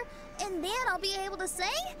water, and then I'll be able to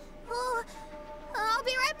sing? Oh, I'll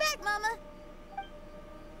be right back, Mama.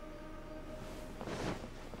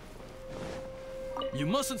 You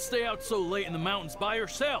mustn't stay out so late in the mountains by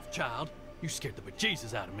yourself, child. You scared the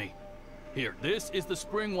bejesus out of me. Here, this is the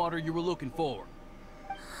spring water you were looking for.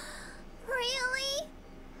 Really?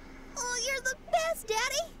 Oh, you're the best,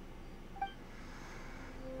 Daddy.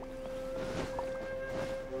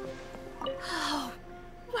 Oh,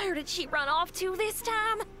 where did she run off to this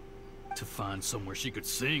time? To find somewhere she could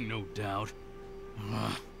sing, no doubt.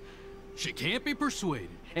 She can't be persuaded,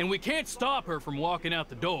 and we can't stop her from walking out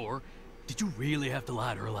the door. Did you really have to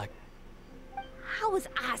lie to her like... How was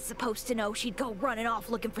I supposed to know she'd go running off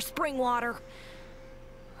looking for spring water?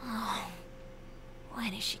 Oh,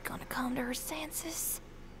 when is she gonna come to her senses?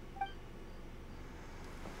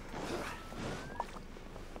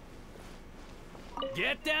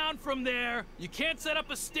 Get down from there! You can't set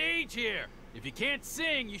up a stage here! If you can't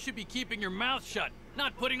sing, you should be keeping your mouth shut,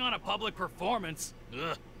 not putting on a public performance.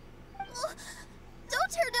 Ugh.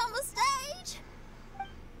 Don't tear down the stage!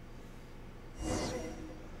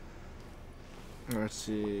 Let's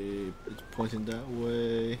see, it's pointing that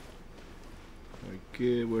way. Alright,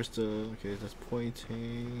 good. Where's the... Okay, that's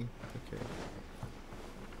pointing. Okay.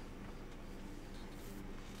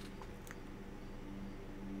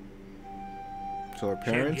 So our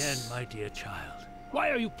parents... Shen Yan, my dear child, why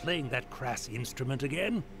are you playing that crass instrument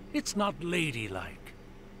again? It's not ladylike.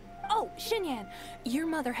 Oh, Xinyan, your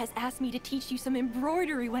mother has asked me to teach you some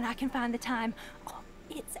embroidery when I can find the time. Oh,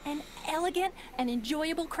 it's an elegant and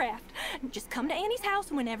enjoyable craft. Just come to Annie's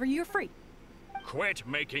house whenever you're free. Quit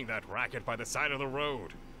making that racket by the side of the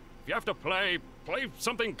road. If you have to play, play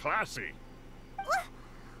something classy. Why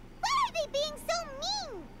are they being so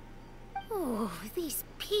mean? Oh, these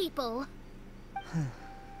people. That's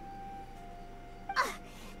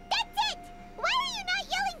it! Why are you not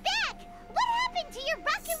yelling back? What happened to your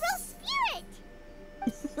rock and roll spirit?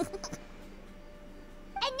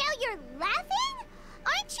 And now you're laughing?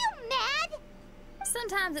 Aren't you mad?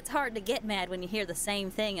 Sometimes it's hard to get mad when you hear the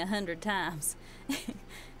same thing 100 times.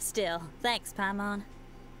 Still, thanks, Paimon.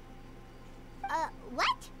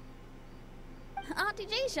 What? Auntie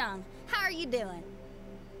Jishang, how are you doing?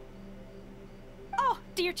 Oh,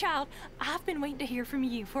 dear child, I've been waiting to hear from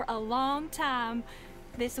you for a long time.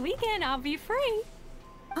 This weekend I'll be free.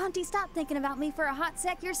 Auntie, stop thinking about me for a hot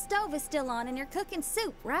sec. Your stove is still on and you're cooking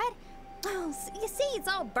soup, right? Oh, you see, it's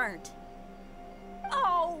all burnt.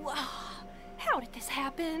 Oh, how did this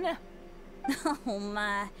happen? Oh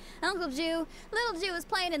my. Uncle Jew, little Jew is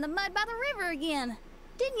playing in the mud by the river again.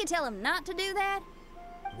 Didn't you tell him not to do that?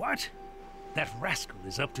 What? That rascal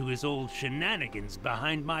is up to his old shenanigans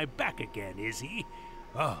behind my back again, is he?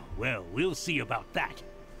 Oh, well, we'll see about that.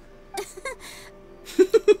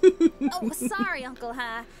 Oh, sorry, Uncle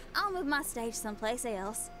High. I'll move my stage someplace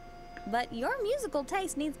else. But your musical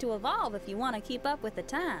taste needs to evolve if you want to keep up with the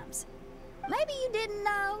times. Maybe you didn't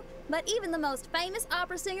know, but even the most famous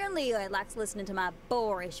opera singer Leo likes listening to my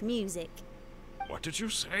boorish music. What did you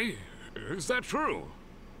say? Is that true?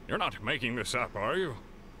 You're not making this up, are you?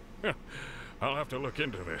 I'll have to look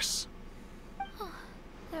into this.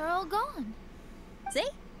 They're all gone. See?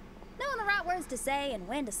 Knowing the right words to say and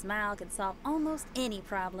when to smile can solve almost any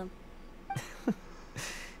problem.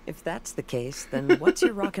 If that's the case, then what's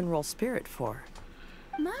your rock and roll spirit for?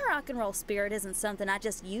 My rock and roll spirit isn't something I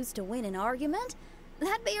just use to win an argument.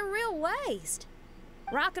 That'd be a real waste.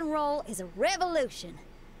 Rock and roll is a revolution.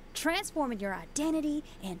 Transforming your identity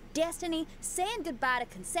and destiny, saying goodbye to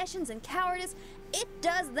concessions and cowardice, it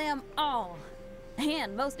does them all.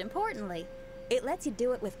 And most importantly, it lets you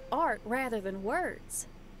do it with art rather than words.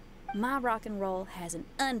 My rock and roll has an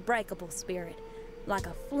unbreakable spirit, like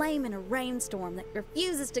a flame in a rainstorm that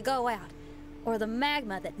refuses to go out, or the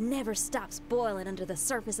magma that never stops boiling under the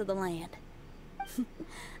surface of the land.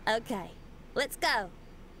 Okay, let's go.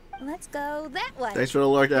 Let's go that way. Thanks for the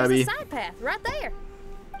lark, Abby. There's a side path right there.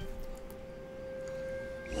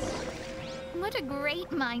 What a great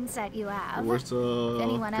mindset you have. Where's the If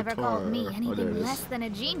anyone ever guitar? called me Oh, there anything it is. less than a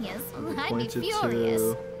genius, We I'd be pointed furious.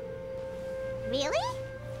 to- Really?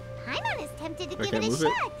 Paimon is tempted to I give can't it a move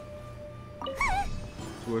it. shot.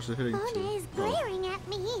 Where's the hitting Mona to? is glaring at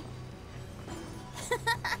me.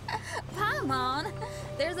 Paimon,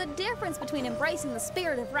 there's a difference between embracing the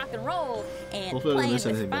spirit of rock and roll and Hopefully I didn't playing miss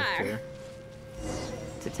with anything back fire. there.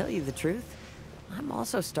 To tell you the truth, I'm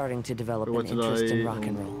also starting to develop Wait, what an did interest in I- rock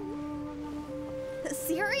and roll.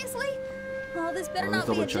 Seriously? Oh, this better Let me not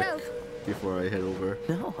be a double check joke. before I head over.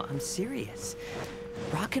 No, I'm serious.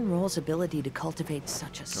 Rock and roll's ability to cultivate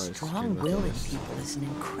such a it's strong okay, will in nothing. people is an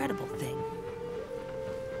incredible thing.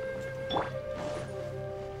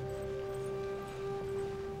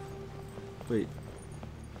 Wait,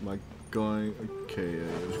 am I going? Okay,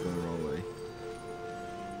 I was going the wrong way.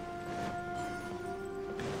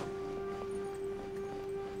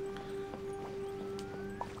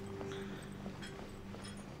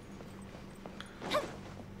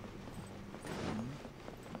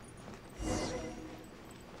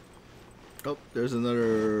 Oh, there's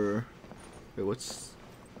another. Wait, what's?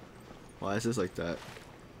 Why is this like that?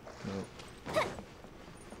 No.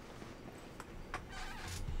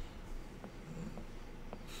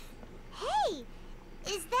 Hey,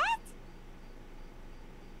 is that?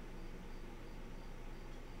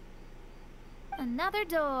 Another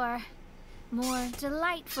door. More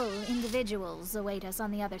delightful individuals await us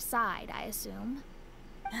on the other side, I assume.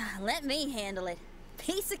 Let me handle it.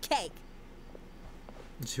 Piece of cake.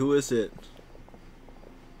 Who is it?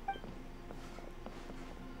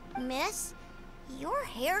 Miss, your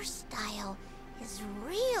hairstyle is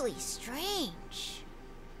really strange.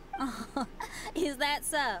 Oh, is that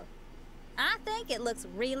so? I think it looks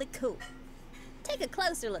really cool. Take a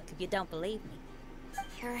closer look if you don't believe me.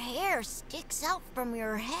 Your hair sticks out from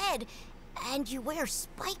your head, and you wear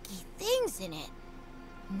spiky things in it.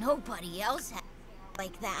 Nobody else has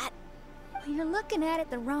like that. You're looking at it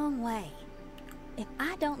the wrong way. If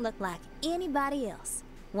I don't look like anybody else,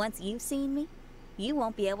 once you've seen me, you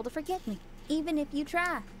won't be able to forget me, even if you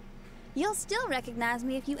try. You'll still recognize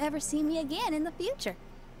me if you ever see me again in the future.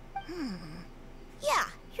 Yeah,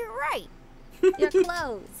 you're right. Your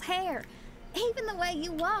clothes, hair, even the way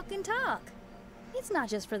you walk and talk. It's not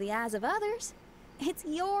just for the eyes of others. It's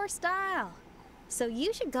your style. So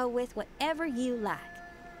you should go with whatever you like.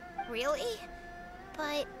 Really?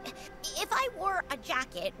 But if I wore a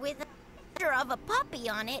jacket with a picture of a puppy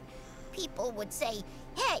on it, people would say,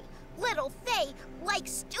 "Hey, little Faye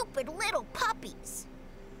likes stupid little puppies."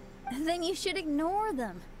 Then you should ignore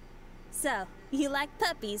them. So, you like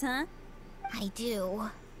puppies, huh? I do.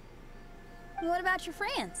 What about your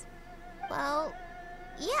friends? Well,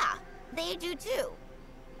 yeah, they do too.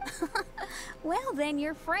 Well, then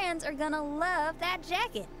your friends are gonna love that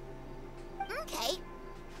jacket. Okay.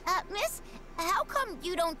 Miss, how come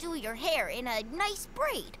you don't do your hair in a nice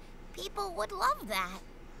braid? People would love that.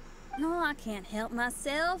 No, I can't help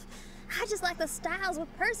myself. I just like the styles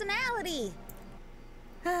with personality.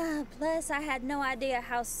 Plus, I had no idea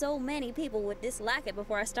how so many people would dislike it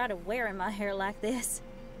before I started wearing my hair like this.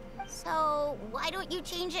 So, why don't you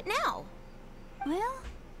change it now? Well,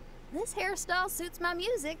 this hairstyle suits my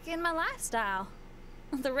music and my lifestyle.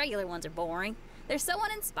 The regular ones are boring. They're so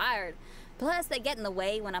uninspired. Plus, they get in the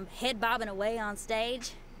way when I'm head bobbing away on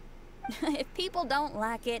stage. If people don't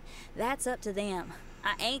like it, that's up to them.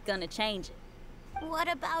 I ain't gonna change it.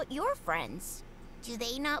 What about your friends? Do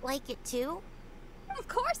they not like it too? Of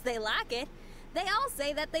course they like it. They all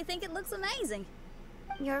say that they think it looks amazing.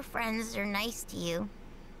 Your friends are nice to you.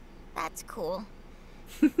 That's cool.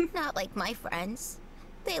 Not like my friends.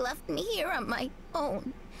 They left me here on my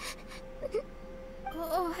own.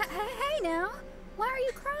 Oh, hey now. Why are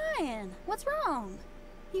you crying? What's wrong?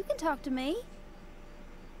 You can talk to me.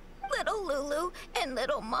 Little Lulu and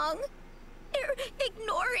little Mung, they're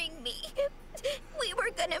ignoring me. We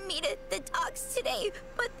were gonna meet at the docks today,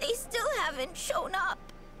 but they still haven't shown up.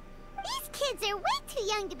 These kids are way too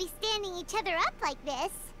young to be standing each other up like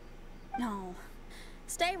this. No.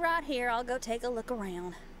 Stay right here. I'll go take a look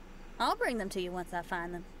around. I'll bring them to you once I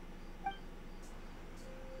find them.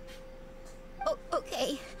 Oh,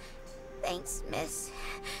 okay. Thanks, miss.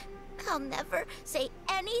 I'll never say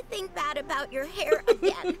anything bad about your hair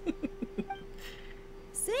again.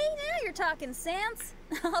 See, now you're talking sense.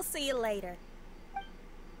 I'll see you later.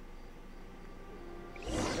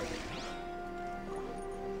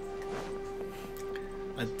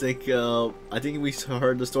 I think we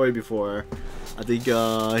heard the story before. I think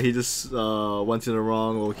he just went to the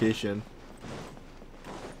wrong location.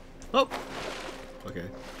 Oh, okay.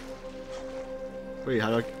 Wait,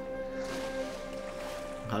 how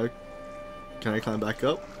can I climb back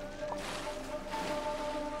up?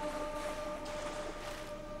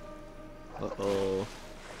 Uh-oh.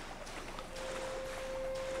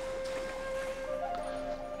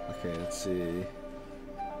 Okay, let's see.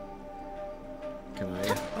 Can I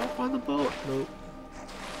hop on the boat? Nope.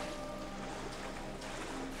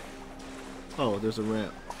 Oh, there's a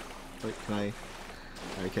ramp. Wait, can I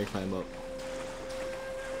can't climb up.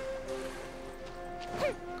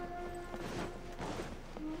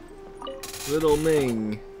 Little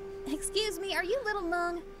Ming. Excuse me, are you Little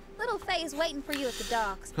Mung? Little Faye's waiting for you at the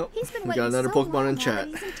docks. Oh, He's been we waiting got another so Pokemon long in chat.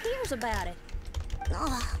 He's in tears about it.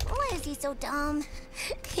 Oh, why is he so dumb?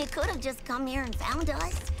 He could have just come here and found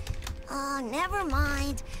us. Oh, never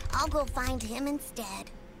mind. I'll go find him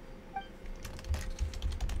instead.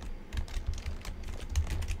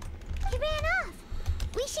 He ran off.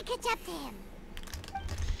 We should catch up to him.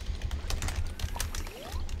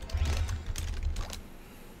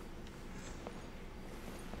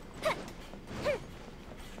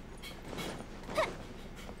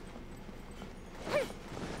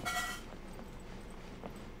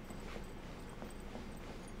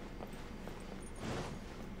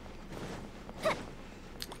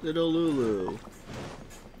 Little Lulu.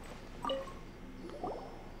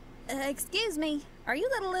 Excuse me, are you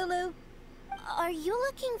Little Lulu? Are you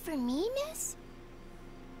looking for me, miss?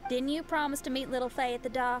 Didn't you promise to meet Little Faye at the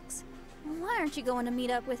docks? Why aren't you going to meet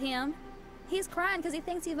up with him? He's crying because he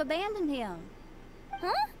thinks you've abandoned him.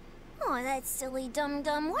 Huh? Oh, that silly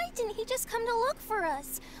dum-dum. Why didn't he just come to look for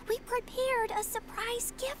us? We prepared a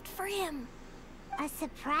surprise gift for him. A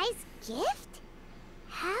surprise gift?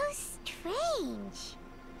 How strange.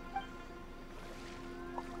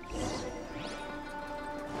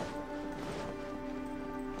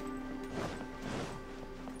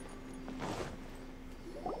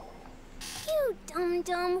 You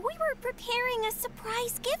dum-dum. We were preparing a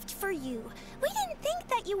surprise gift for you. We didn't think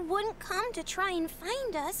that you wouldn't come to try and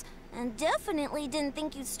find us, and definitely didn't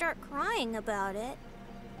think you'd start crying about it.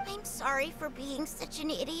 I'm sorry for being such an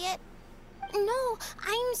idiot. No,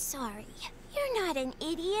 I'm sorry. You're not an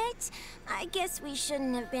idiot. I guess we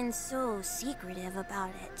shouldn't have been so secretive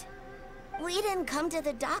about it. We didn't come to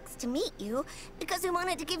the docks to meet you because we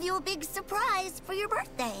wanted to give you a big surprise for your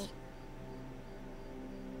birthday.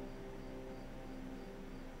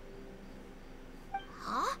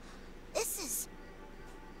 Huh? This is...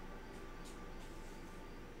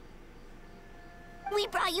 We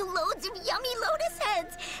brought you loads of yummy lotus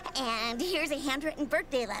heads! And here's a handwritten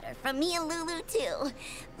birthday letter from me and Lulu, too.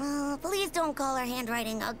 Please don't call our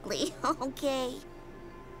handwriting ugly, okay?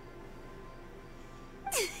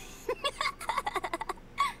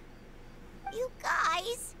 You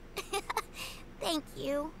guys! Thank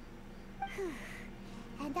you.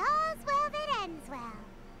 And all's well that ends well.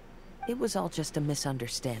 It was all just a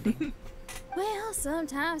misunderstanding.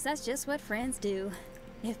 Sometimes that's just what friends do.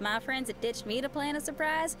 If my friends had ditched me to plan a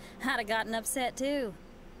surprise, I'd have gotten upset too.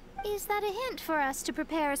 Is that a hint for us to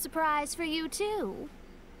prepare a surprise for you too?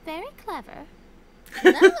 Very clever.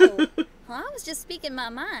 No! Well, I was just speaking my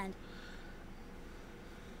mind.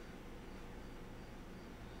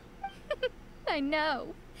 I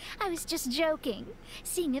know. I was just joking,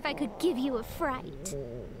 seeing if I could give you a fright.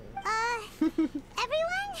 Everyone?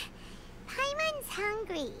 Paimon's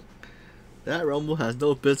hungry. That rumble has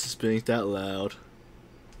no business being that loud.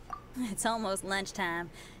 It's almost lunchtime,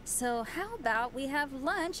 so how about we have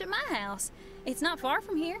lunch at my house? It's not far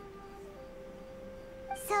from here.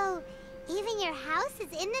 So, even your house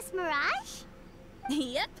is in this mirage?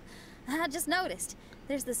 Yep, I just noticed.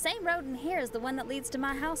 There's the same road in here as the one that leads to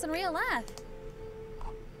my house in real life.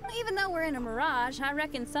 Even though we're in a mirage, I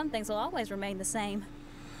reckon some things will always remain the same.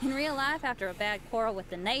 In real life, after a bad quarrel with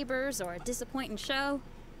the neighbors or a disappointing show,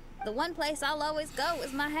 the one place I'll always go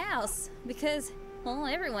is my house. Because, well,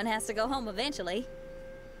 everyone has to go home eventually.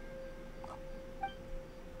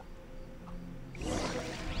 So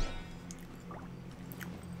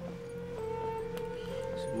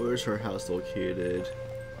where's her house located?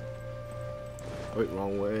 Wait,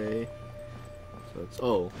 wrong way. So it's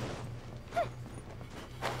So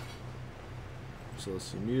let's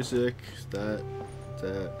see, music, that,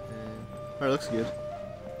 and... Alright, looks good.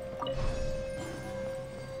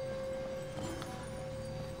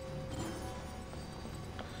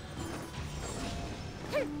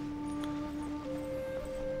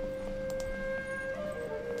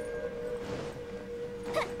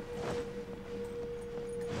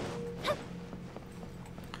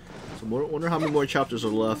 So wonder how many more chapters are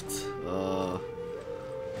left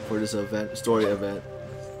for this story event.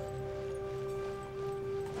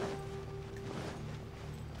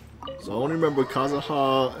 So I only remember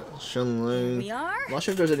Kazuha, Shenling. We are? I'm not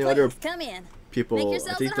sure if there's any other come in. people.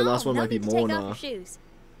 I think the last one might be Mona.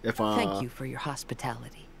 If Thank you for your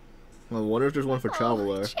hospitality. I wonder if there's one for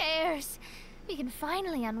Traveler. Cheers! We can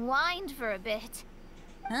finally unwind for a bit.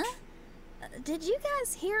 Huh? Did you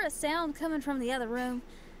guys hear a sound coming from the other room?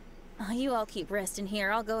 Oh, you all keep resting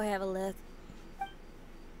here. I'll go have a look.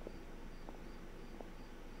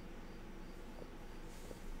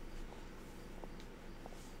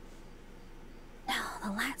 Oh,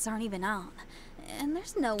 the lights aren't even on. And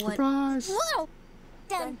there's no one. Surprise! Whoa!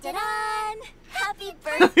 Dun dun dun! Happy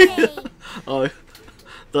birthday! Oh,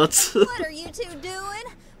 that's. What are you two doing?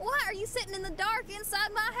 Why are you sitting in the dark inside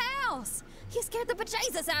my house? You scared the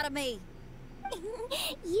bejesus out of me.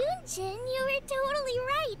 Yunjin, you were totally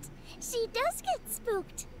right. She does get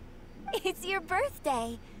spooked. It's your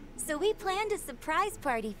birthday, so we planned a surprise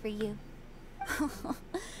party for you.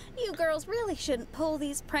 You girls really shouldn't pull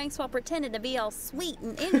these pranks while pretending to be all sweet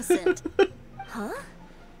and innocent. Huh?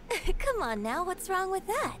 Come on now, what's wrong with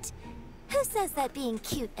that? Who says that being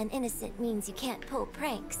cute and innocent means you can't pull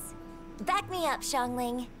pranks? Back me up,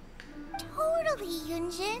 Xiangling. Totally,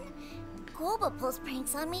 Yunjin. Guoba pulls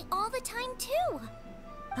pranks on me all the time, too.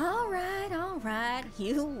 All right.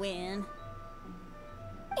 You win.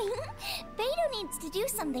 Beidou needs to do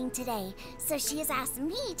something today, so she has asked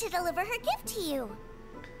me to deliver her gift to you.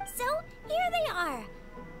 So, here they are.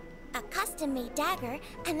 A custom-made dagger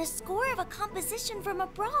and the score of a composition from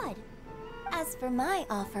abroad. As for my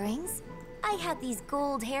offerings, I have these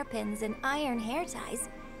gold hairpins and iron hair ties,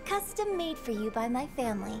 custom made for you by my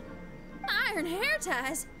family. Iron hair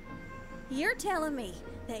ties? You're telling me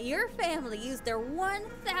that your family used their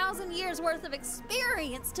 1,000 years worth of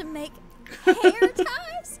experience to make hair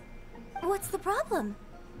ties? What's the problem?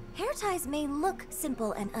 Hair ties may look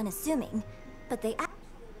simple and unassuming, but they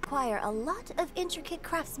require a lot of intricate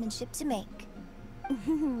craftsmanship to make.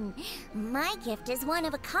 My gift is one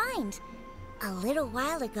of a kind. A little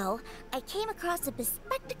while ago, I came across a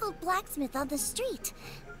bespectacled blacksmith on the street.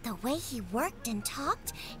 The way he worked and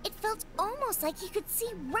talked, it felt almost like he could see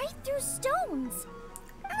right through stones.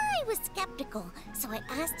 I was skeptical, so I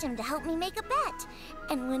asked him to help me make a bet.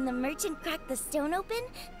 And when the merchant cracked the stone open,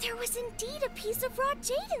 there was indeed a piece of raw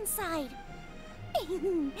jade inside.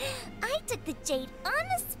 I took the jade on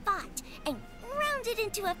the spot and ground it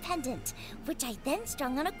into a pendant, which I then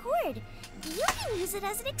strung on a cord. You can use it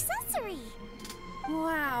as an accessory.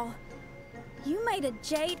 Wow. You made a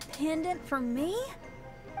jade pendant for me?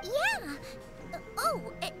 Yeah.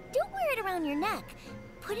 Don't wear it around your neck.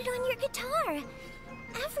 Put it on your guitar.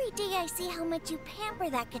 Every day I see how much you pamper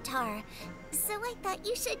that guitar, so I thought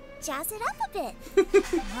you should jazz it up a bit.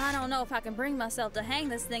 I don't know if I can bring myself to hang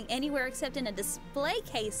this thing anywhere except in a display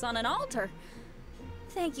case on an altar.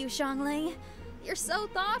 Thank you, Xiangling. You're so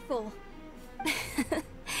thoughtful.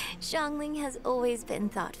 Xiangling has always been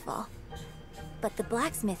thoughtful. But the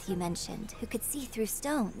blacksmith you mentioned, who could see through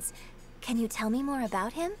stones, can you tell me more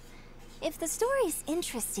about him? If the story's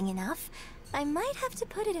interesting enough, I might have to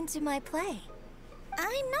put it into my play.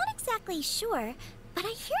 I'm not exactly sure, but I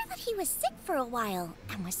hear that he was sick for a while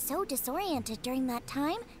and was so disoriented during that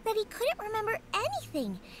time that he couldn't remember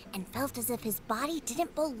anything and felt as if his body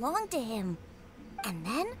didn't belong to him. And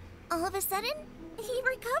then, all of a sudden, he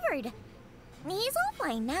recovered. He's all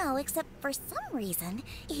fine now, except for some reason,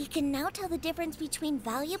 he can now tell the difference between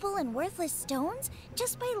valuable and worthless stones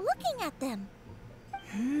just by looking at them.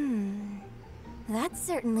 That's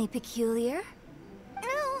certainly peculiar.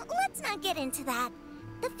 No, let's not get into that.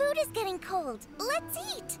 The food is getting cold. Let's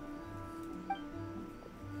eat.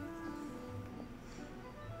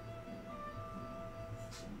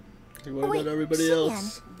 What Wait, about everybody Xian,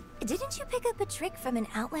 else? Didn't you pick up a trick from an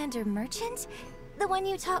Outlander merchant? The one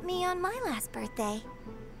you taught me on my last birthday.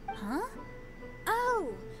 Huh?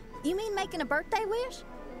 Oh, you mean making a birthday wish?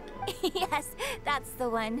 Yes, that's the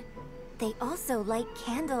one. They also light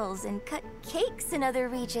candles and cut cakes in other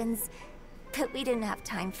regions. But we didn't have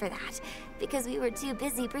time for that, because we were too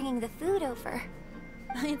busy bringing the food over.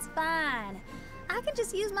 It's fine. I can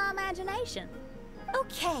just use my imagination.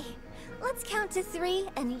 Okay, let's count to 3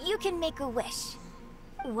 and you can make a wish.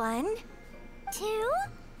 1, 2,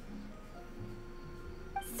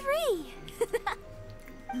 3.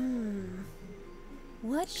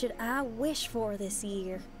 What should I wish for this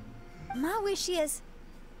year? My wish is...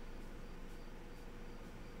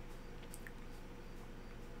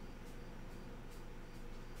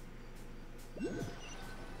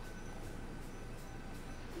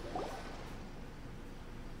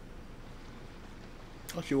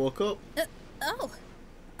 Oh, she woke up.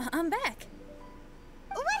 I'm back.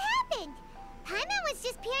 What happened? Paimon was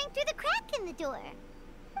just peering through the crack in the door.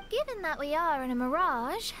 Given that we are in a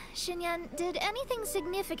mirage, Xinyan, did anything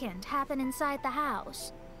significant happen inside the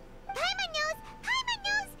house? Paimon knows! Paimon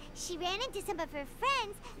knows! She ran into some of her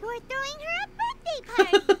friends who were throwing her a birthday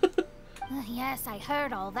party. Yes, I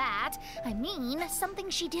heard all that. I mean, something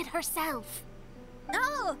she did herself.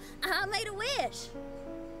 Oh, I made a wish.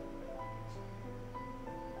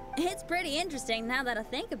 It's pretty interesting now that I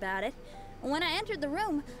think about it. When I entered the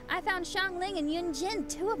room, I found Xiangling and Yunjin,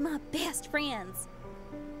 2 of my best friends.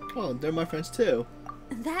 Oh, they're my friends too.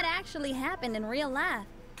 That actually happened in real life.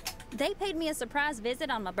 They paid me a surprise visit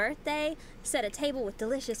on my birthday, set a table with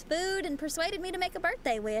delicious food, and persuaded me to make a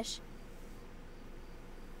birthday wish.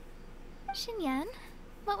 Xinyan,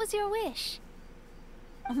 what was your wish?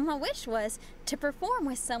 My wish was to perform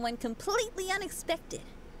with someone completely unexpected.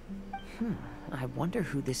 I wonder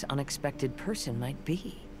who this unexpected person might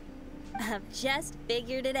be. I've just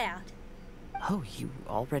figured it out. Oh, you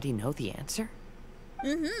already know the answer?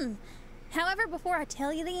 However, before I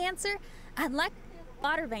tell you the answer, I'd like to feel the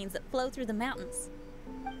water veins that flow through the mountains.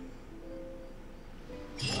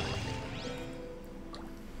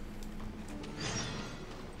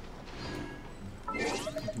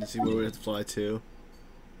 Let's see where we have to fly to.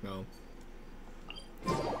 No.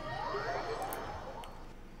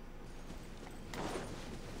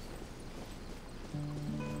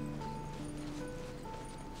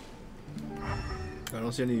 I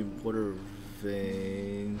don't see any water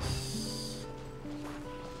veins.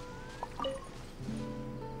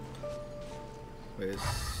 Wait.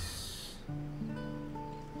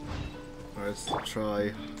 Alright, let's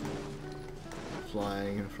try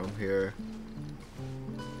flying from here.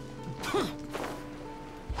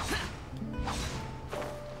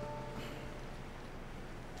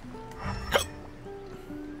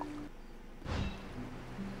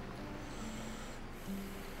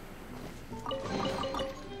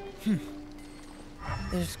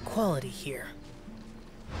 There's quality here.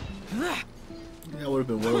 Yeah, I would have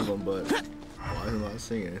been one of them, but why am I not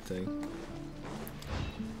seeing anything?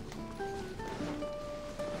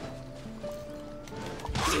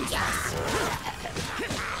 Yes!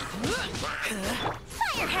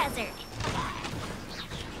 Fire hazard!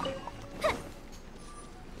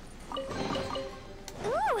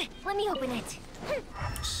 Ooh, let me open it.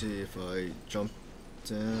 Let's see if I jump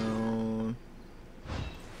down.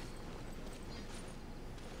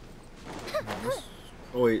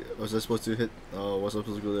 Oh wait, was I supposed to hit? Oh, was I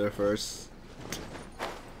supposed to go there first?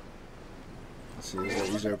 Let's see, is that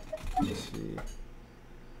easier? Let's see.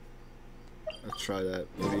 I'll try that.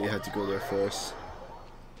 Maybe I had to go there first.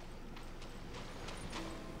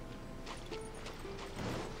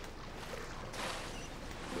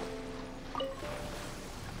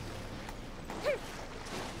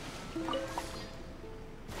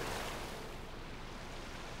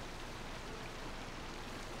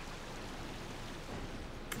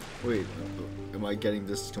 Wait, am I getting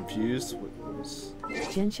this confused? What was...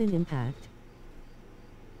 Genshin Impact.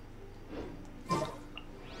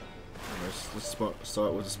 Let's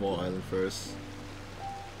start with a small island first.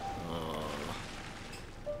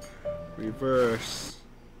 Reverse.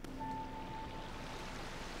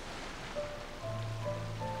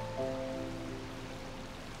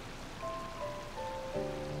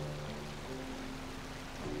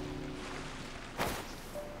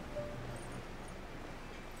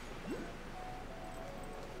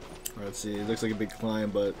 Let's see, it looks like a big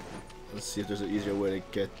climb, but let's see if there's an easier way to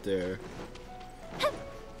get there.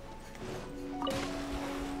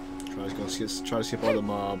 Try to skip all the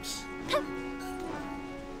mobs.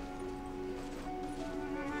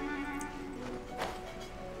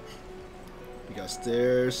 We got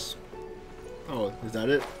stairs. Oh, is that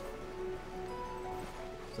it?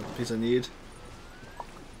 Is that the piece I need?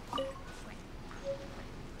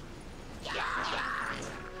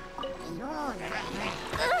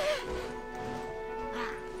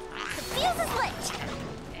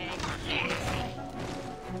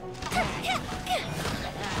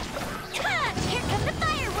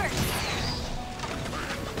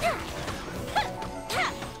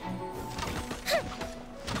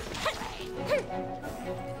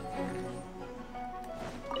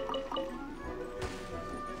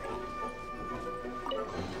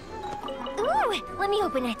 Let me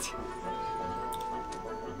open it.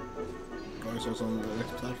 Ourselves on the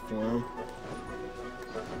next platform.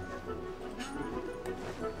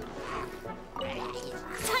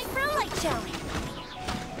 Time for a light show.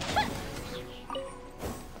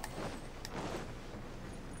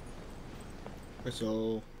 Okay,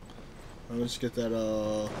 so let's get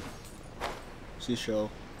that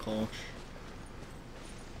seashell conch.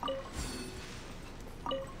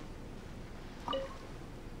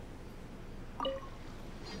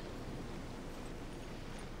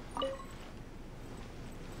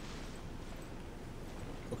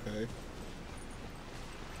 Okay.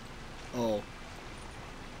 Oh.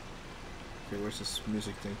 Okay, where's this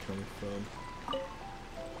music thing coming from?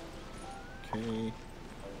 Okay.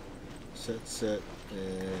 Set,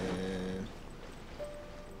 and...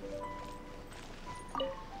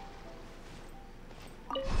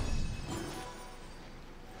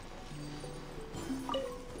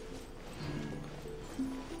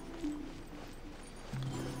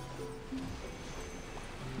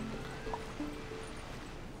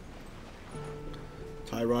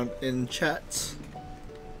 Tyron in chat.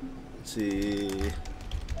 Let's see.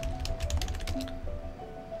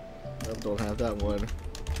 I don't have that one.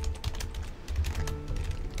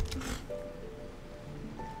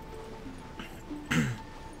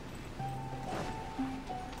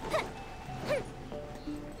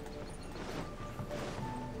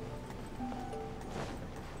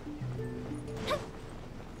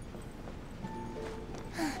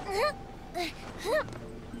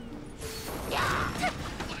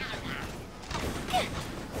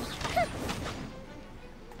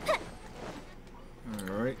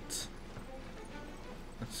 Alright.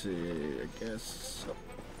 Let's see, I guess.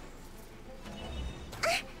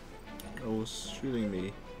 Oh, was shooting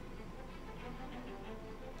me.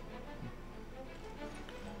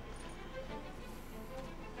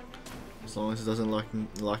 As long as it doesn't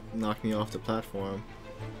knock me off the platform,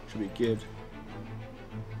 should be good.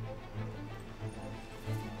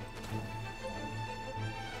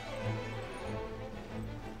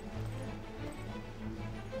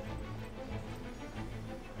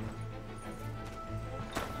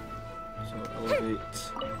 So elevate.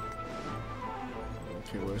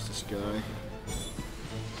 Okay, where's this guy?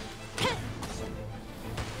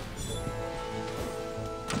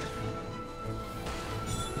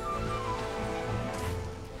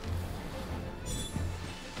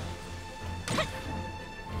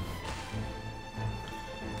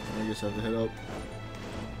 I guess I have to head up.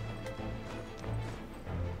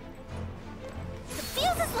 The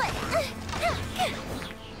fuse is lit.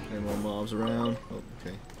 Any more mobs around? Oh,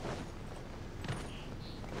 okay.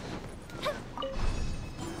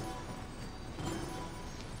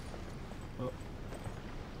 Oh.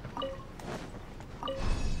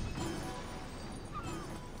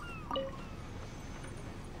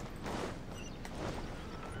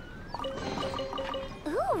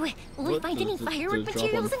 Ooh, will we find any firework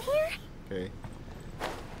materials in here? Okay.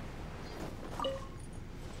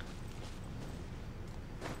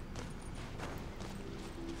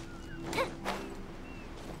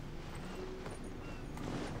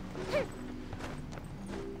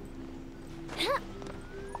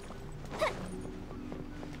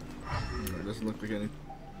 It doesn't look like any.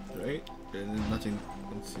 Right? And nothing.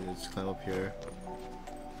 Let's see. Let's climb up here.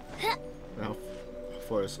 How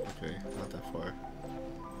Forest, okay, not that far.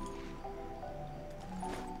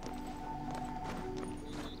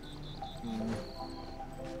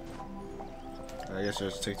 I guess I'll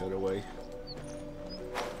just take the other way.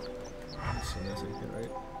 I see nothing here,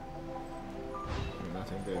 right?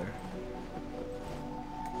 Nothing there.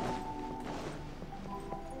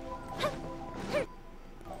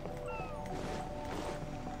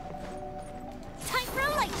 Time for a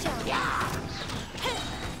light show! Yeah!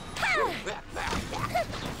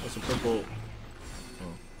 What's a purple?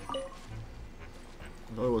 Oh. I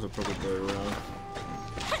thought it was a purple bird around.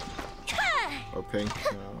 Or pink.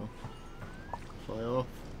 No. Fly off.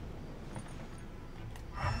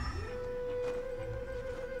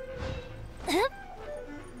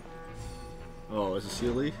 Oh, it's a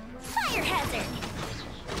Sealy? Fire hazard!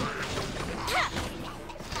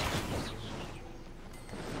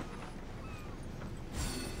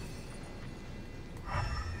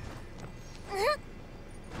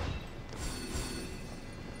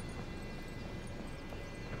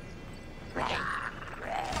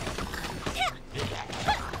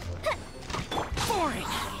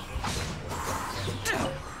 Boring.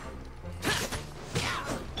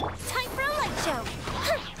 Time for a light show!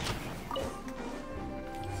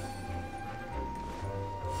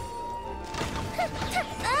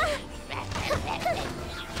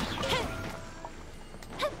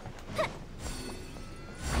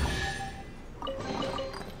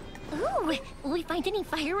 Ooh, will we find any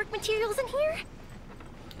firework materials in here?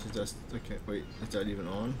 That's okay. Wait, is that even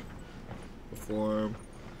on? Perform.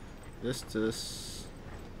 This. Is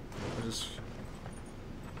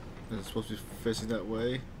it supposed to be facing that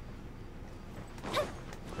way?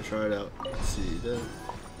 I'll try it out. Let's see. That.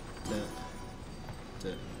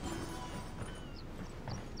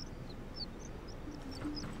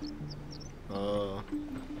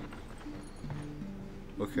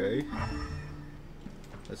 Okay.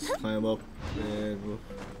 Let's climb up and we'll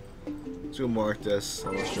let's go mark this.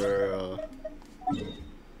 I'm not sure.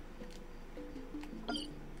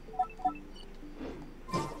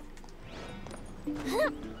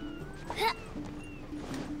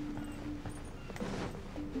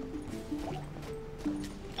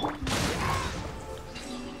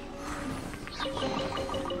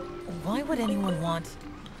 Why would anyone want...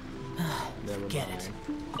 Never Forget mind. it.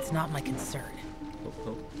 It's not my concern.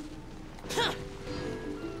 Oh.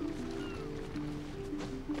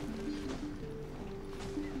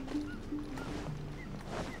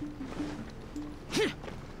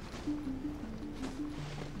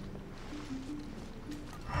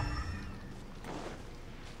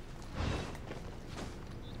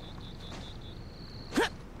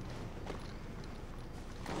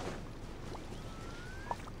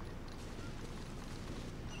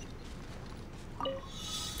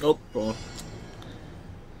 Oh, wrong.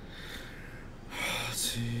 Let's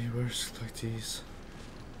see, where's like these?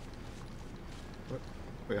 What?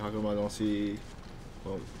 Wait, how come I don't see?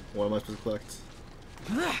 Well, what am I supposed to collect?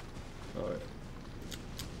 Alright.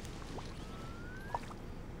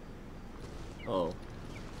 Oh.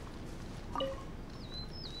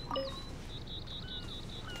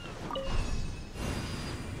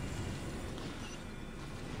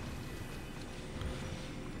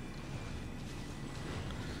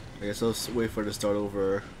 I guess I'll wait for it to start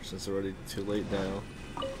over since it's already too late now.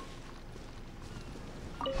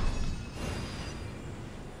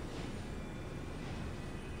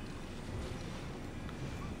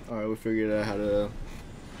 Alright, we figured out how to...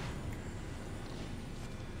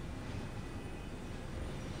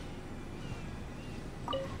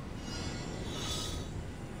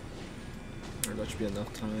 That should be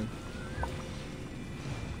enough time.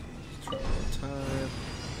 Let's try one more time.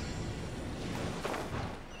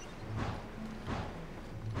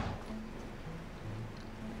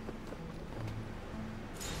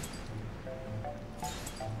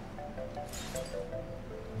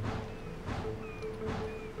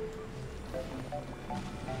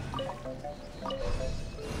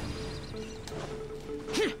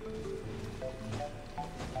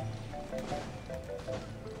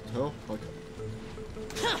 Oh, okay.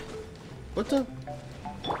 What the?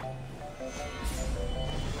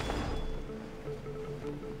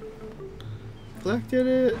 Collected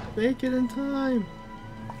it! Make it in time!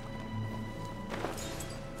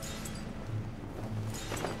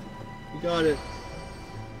 You got it.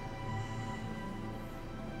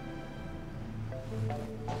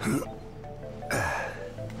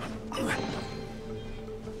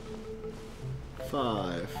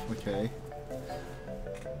 Okay.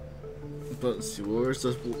 But let's see, where's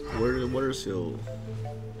the water seal?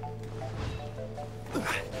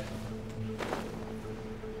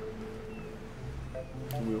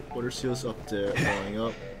 Water seal's up there, going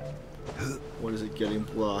up. What is it getting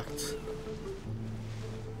blocked?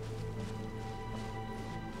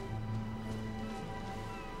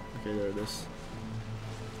 Okay, there it is.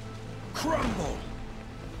 Crumble!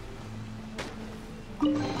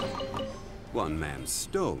 One man's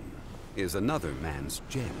stone is another man's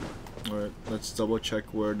gem. Alright, let's double check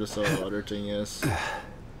where this other thing is.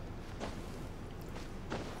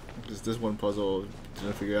 Because this one puzzle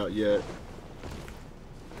didn't figure out yet.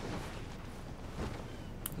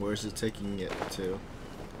 Where is it taking it to?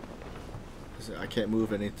 'Cause I can't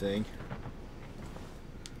move anything.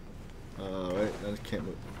 Right, I can't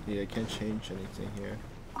move. Yeah, I can't change anything here.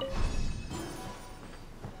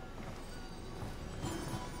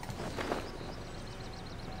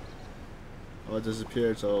 Oh, it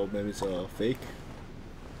disappeared, so maybe it's a fake.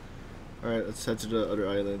 Alright, let's head to the other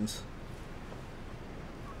islands.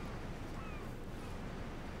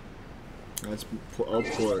 Let's I'll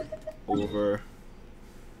port over.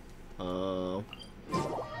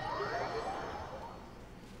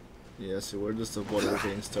 Yeah, so where does the water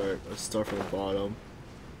vein start? Let's start from the bottom.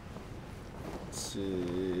 Let's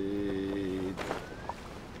see.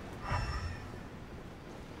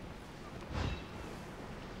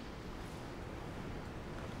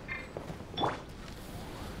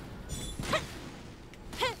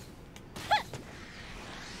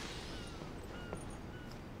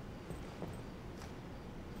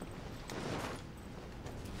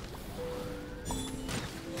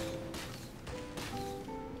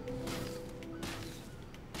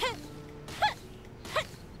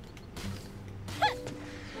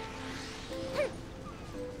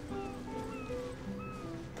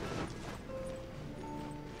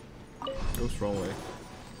 Goes the wrong way.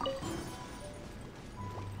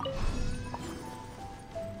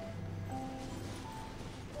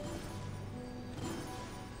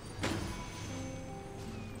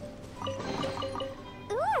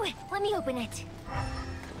 Ooh, let me open it.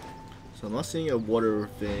 So I'm not seeing a water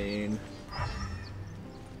vein.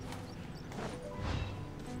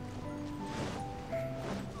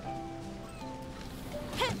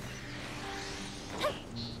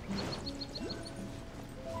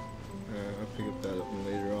 I'll pick up that up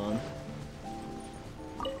later on.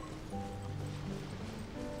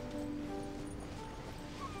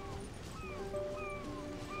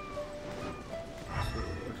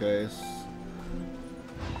 Okay.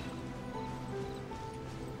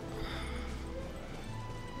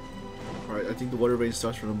 Alright, I think the water vein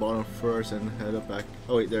starts from the bottom first and head up back.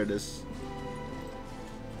 Oh wait, there it is.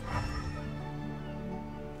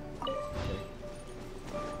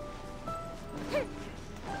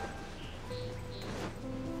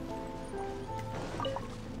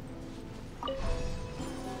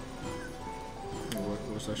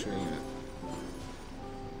 What's that shooting at?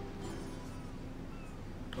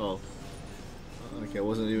 Oh. Okay, I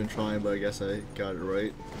wasn't even trying, but I guess I got it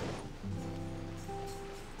right.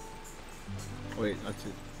 Wait, I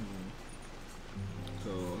did.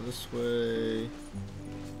 So this way.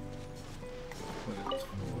 Point it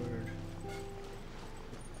forward.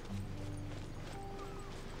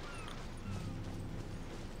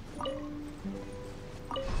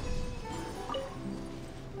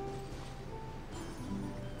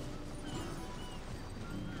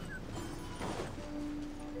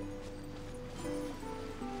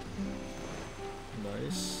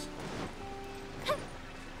 Nice.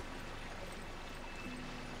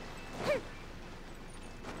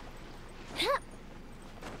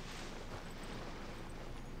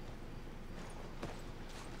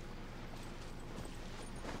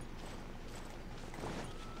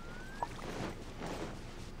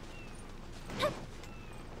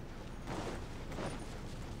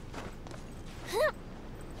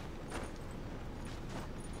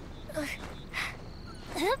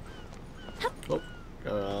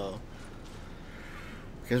 Oh,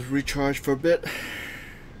 guess recharge for a bit.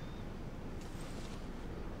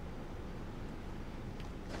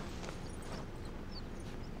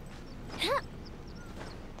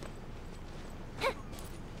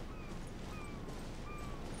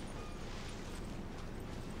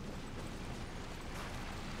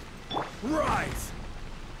 Rise!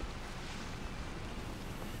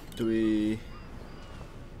 Do we...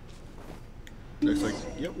 Looks like,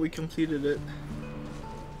 yep, we completed it.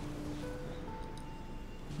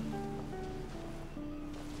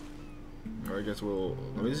 Alright, I guess we'll...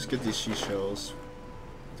 Let me just get these seashells.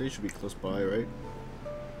 They should be close by, right?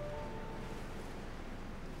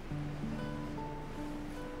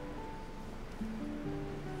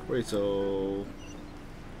 Wait, so...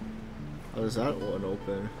 How does that one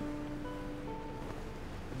open?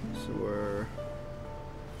 So we're...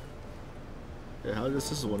 Yeah, how does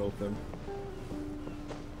this one open?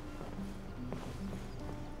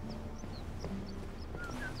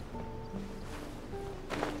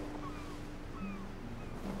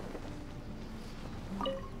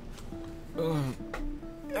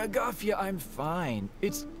 Agafia, I'm fine.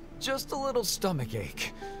 It's just a little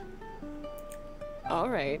stomachache. All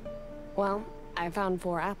right. Well, I found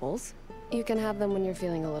 4 apples. You can have them when you're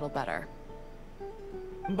feeling a little better.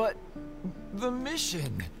 But the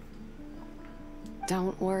mission.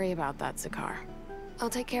 Don't worry about that, Zakar. I'll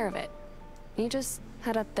take care of it. You just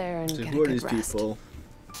head up there and So get a who are good these rest. people?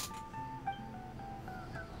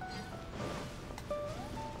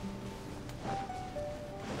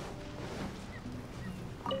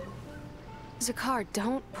 Zakar,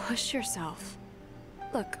 don't push yourself.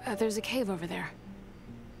 Look, there's a cave over there.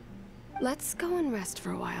 Let's go and rest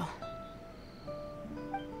for a while.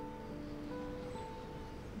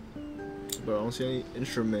 But I don't see any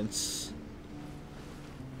instruments.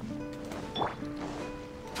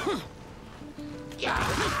 Yeah,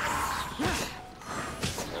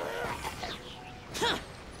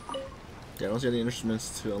 I don't see any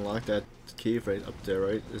instruments to unlock that cave right up there,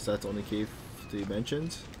 right? Is that the only cave that you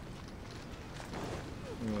mentioned?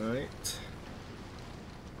 Alright.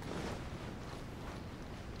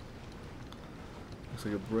 Looks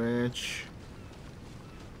like a branch.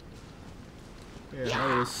 Yeah,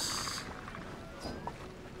 how is...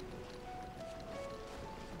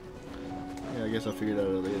 Yeah, I guess I'll figure that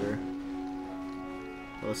out later.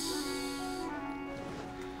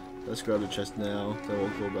 Let's grab the chest now, then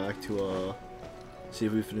we'll go back to see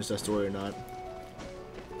if we finish that story or not.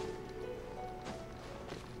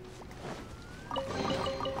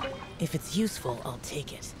 If it's useful, I'll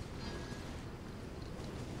take it.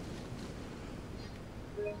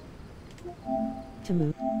 To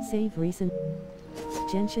move, save recent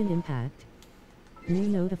Genshin Impact. New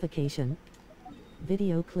notification.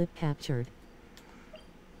 Video clip captured.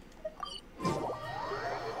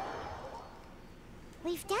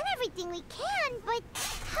 We've done everything we can, but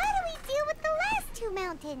how do we deal with the last 2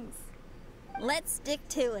 mountains? Let's stick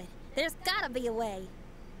to it. There's gotta be a way.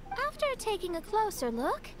 After taking a closer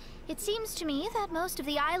look, it seems to me that most of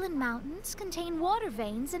the island mountains contain water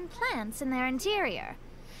veins and plants in their interior.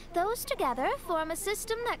 Those together form a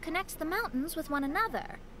system that connects the mountains with one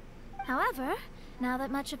another. However, now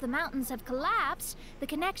that much of the mountains have collapsed, the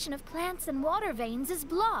connection of plants and water veins is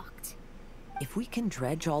blocked. If we can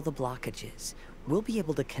dredge all the blockages, we'll be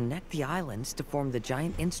able to connect the islands to form the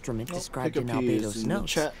giant instrument described in Albedo's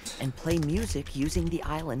notes, and play music using the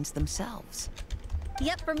islands themselves.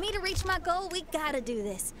 Yep, for me to reach my goal, we gotta do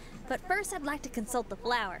this. But first, I'd like to consult the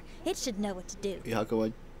flower. It should know what to do. Yeah, how come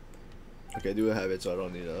I... Okay, I do have it, so I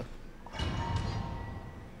don't need a...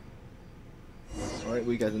 Alright,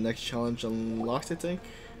 we got the next challenge unlocked, I think.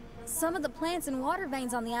 Some of the plants and water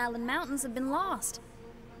veins on the island mountains have been lost.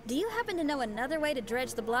 Do you happen to know another way to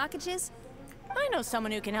dredge the blockages? I know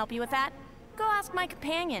someone who can help you with that. Go ask my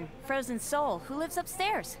companion, Frozen Soul, who lives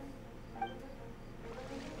upstairs.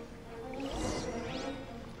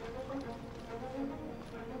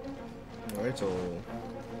 Alright, so...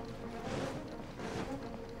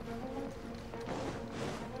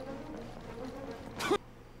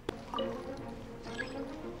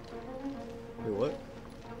 Wait, what?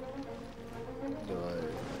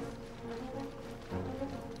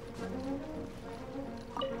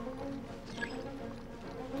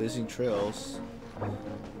 Blazing Trails?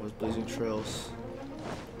 What's Blazing Trails?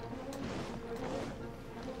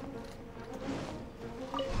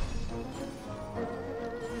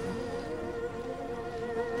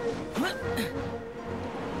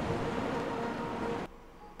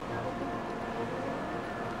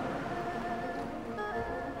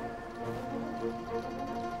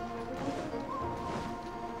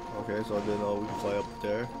 Okay, so I didn't know we can fly up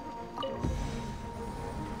there.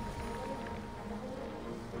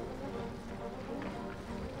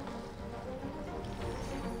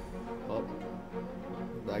 Oh,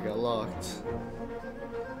 that got locked.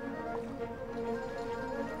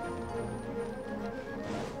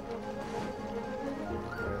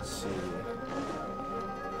 Let's see.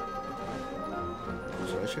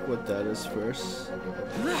 Should I check what that is first?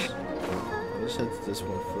 Let's head to this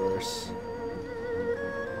one first.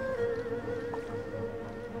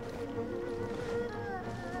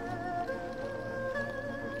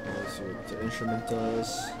 Let's see what the instrument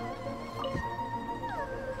does.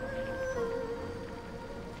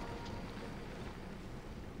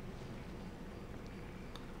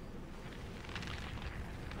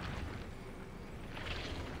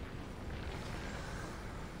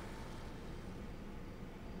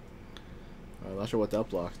 I'm not sure what that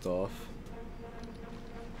blocked off.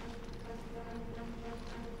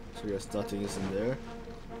 So I guess nothing is in there.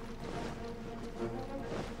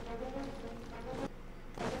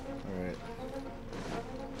 Alright.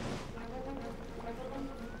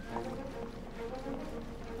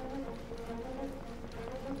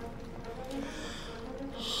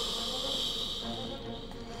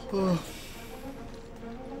 Oh.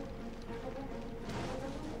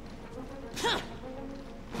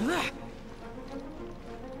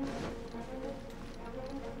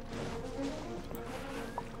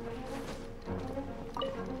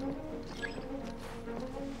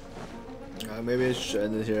 Maybe I should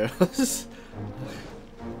end it here.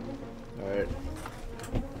 Alright.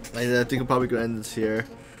 I think I'm probably gonna end this here.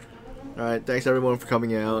 Alright, thanks everyone for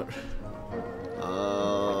coming out.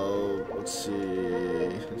 Let's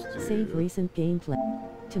see. Save recent gameplay.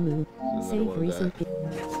 To move. Save recent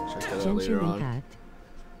Genshin Impact.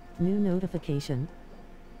 New notification.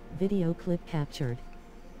 Video clip captured.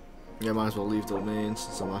 Yeah, might as well leave the domain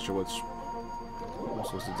since I'm not sure what I'm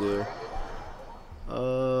supposed to do.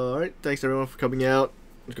 Alright, thanks everyone for coming out.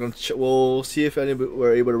 We'll see if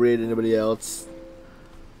we're able to raid anybody else.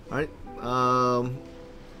 Alright,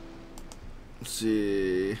 let's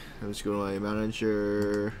see. Let's go to my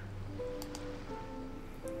manager.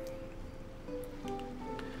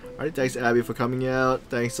 Alright, thanks Abby for coming out.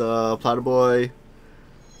 Thanks Platterboy,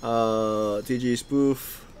 TG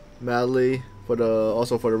Spoof, Madly for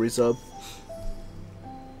also for the resub.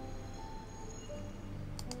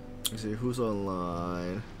 Let's see who's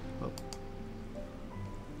online. Oh.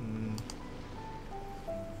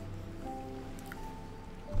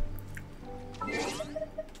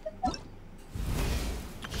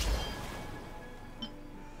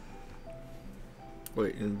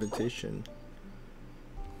 Wait, invitation.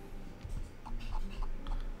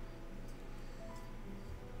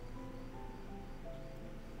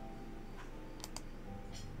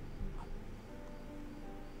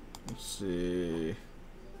 Let's see.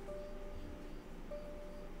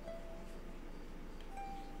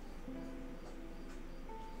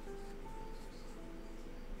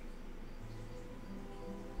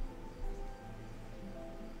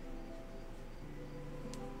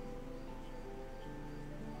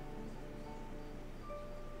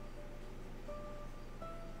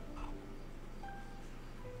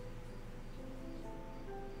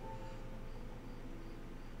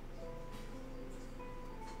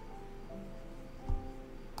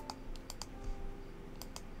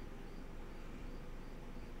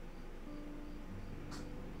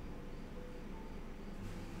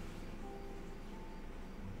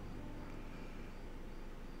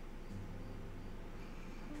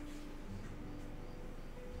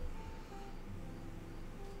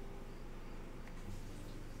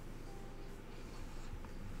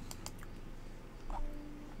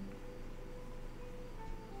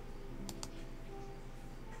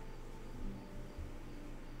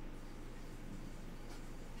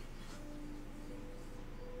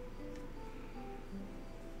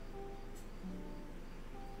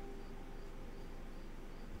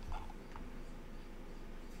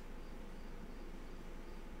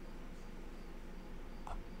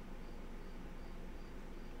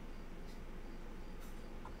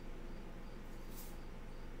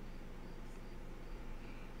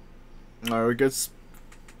 Alright, let's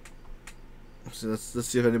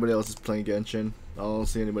see if anybody else is playing Genshin. I don't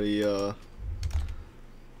see anybody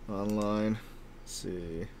online. Let's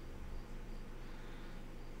see.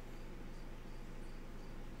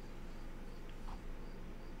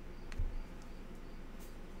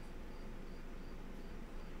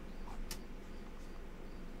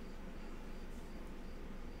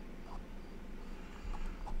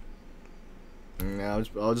 Yeah,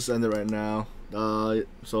 I'll just end it right now.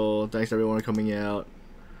 So thanks everyone for coming out.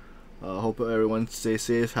 Hope everyone stays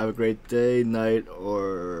safe. Have a great day, night,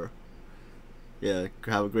 or yeah,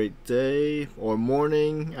 have a great day or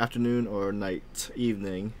morning, afternoon, or night,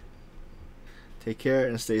 evening. Take care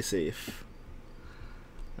and stay safe.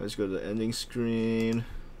 Let's go to the ending screen.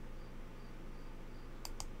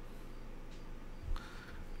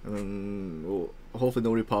 And well, hopefully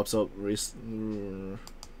nobody pops up.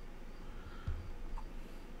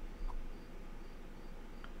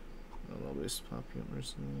 Nobody's popping up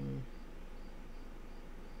recently.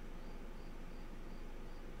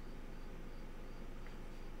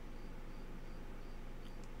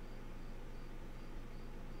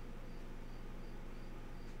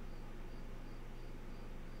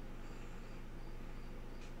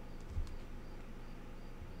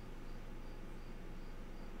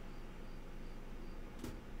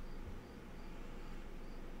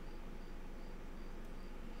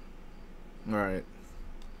 All right.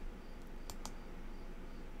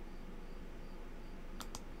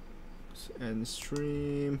 End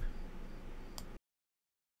stream.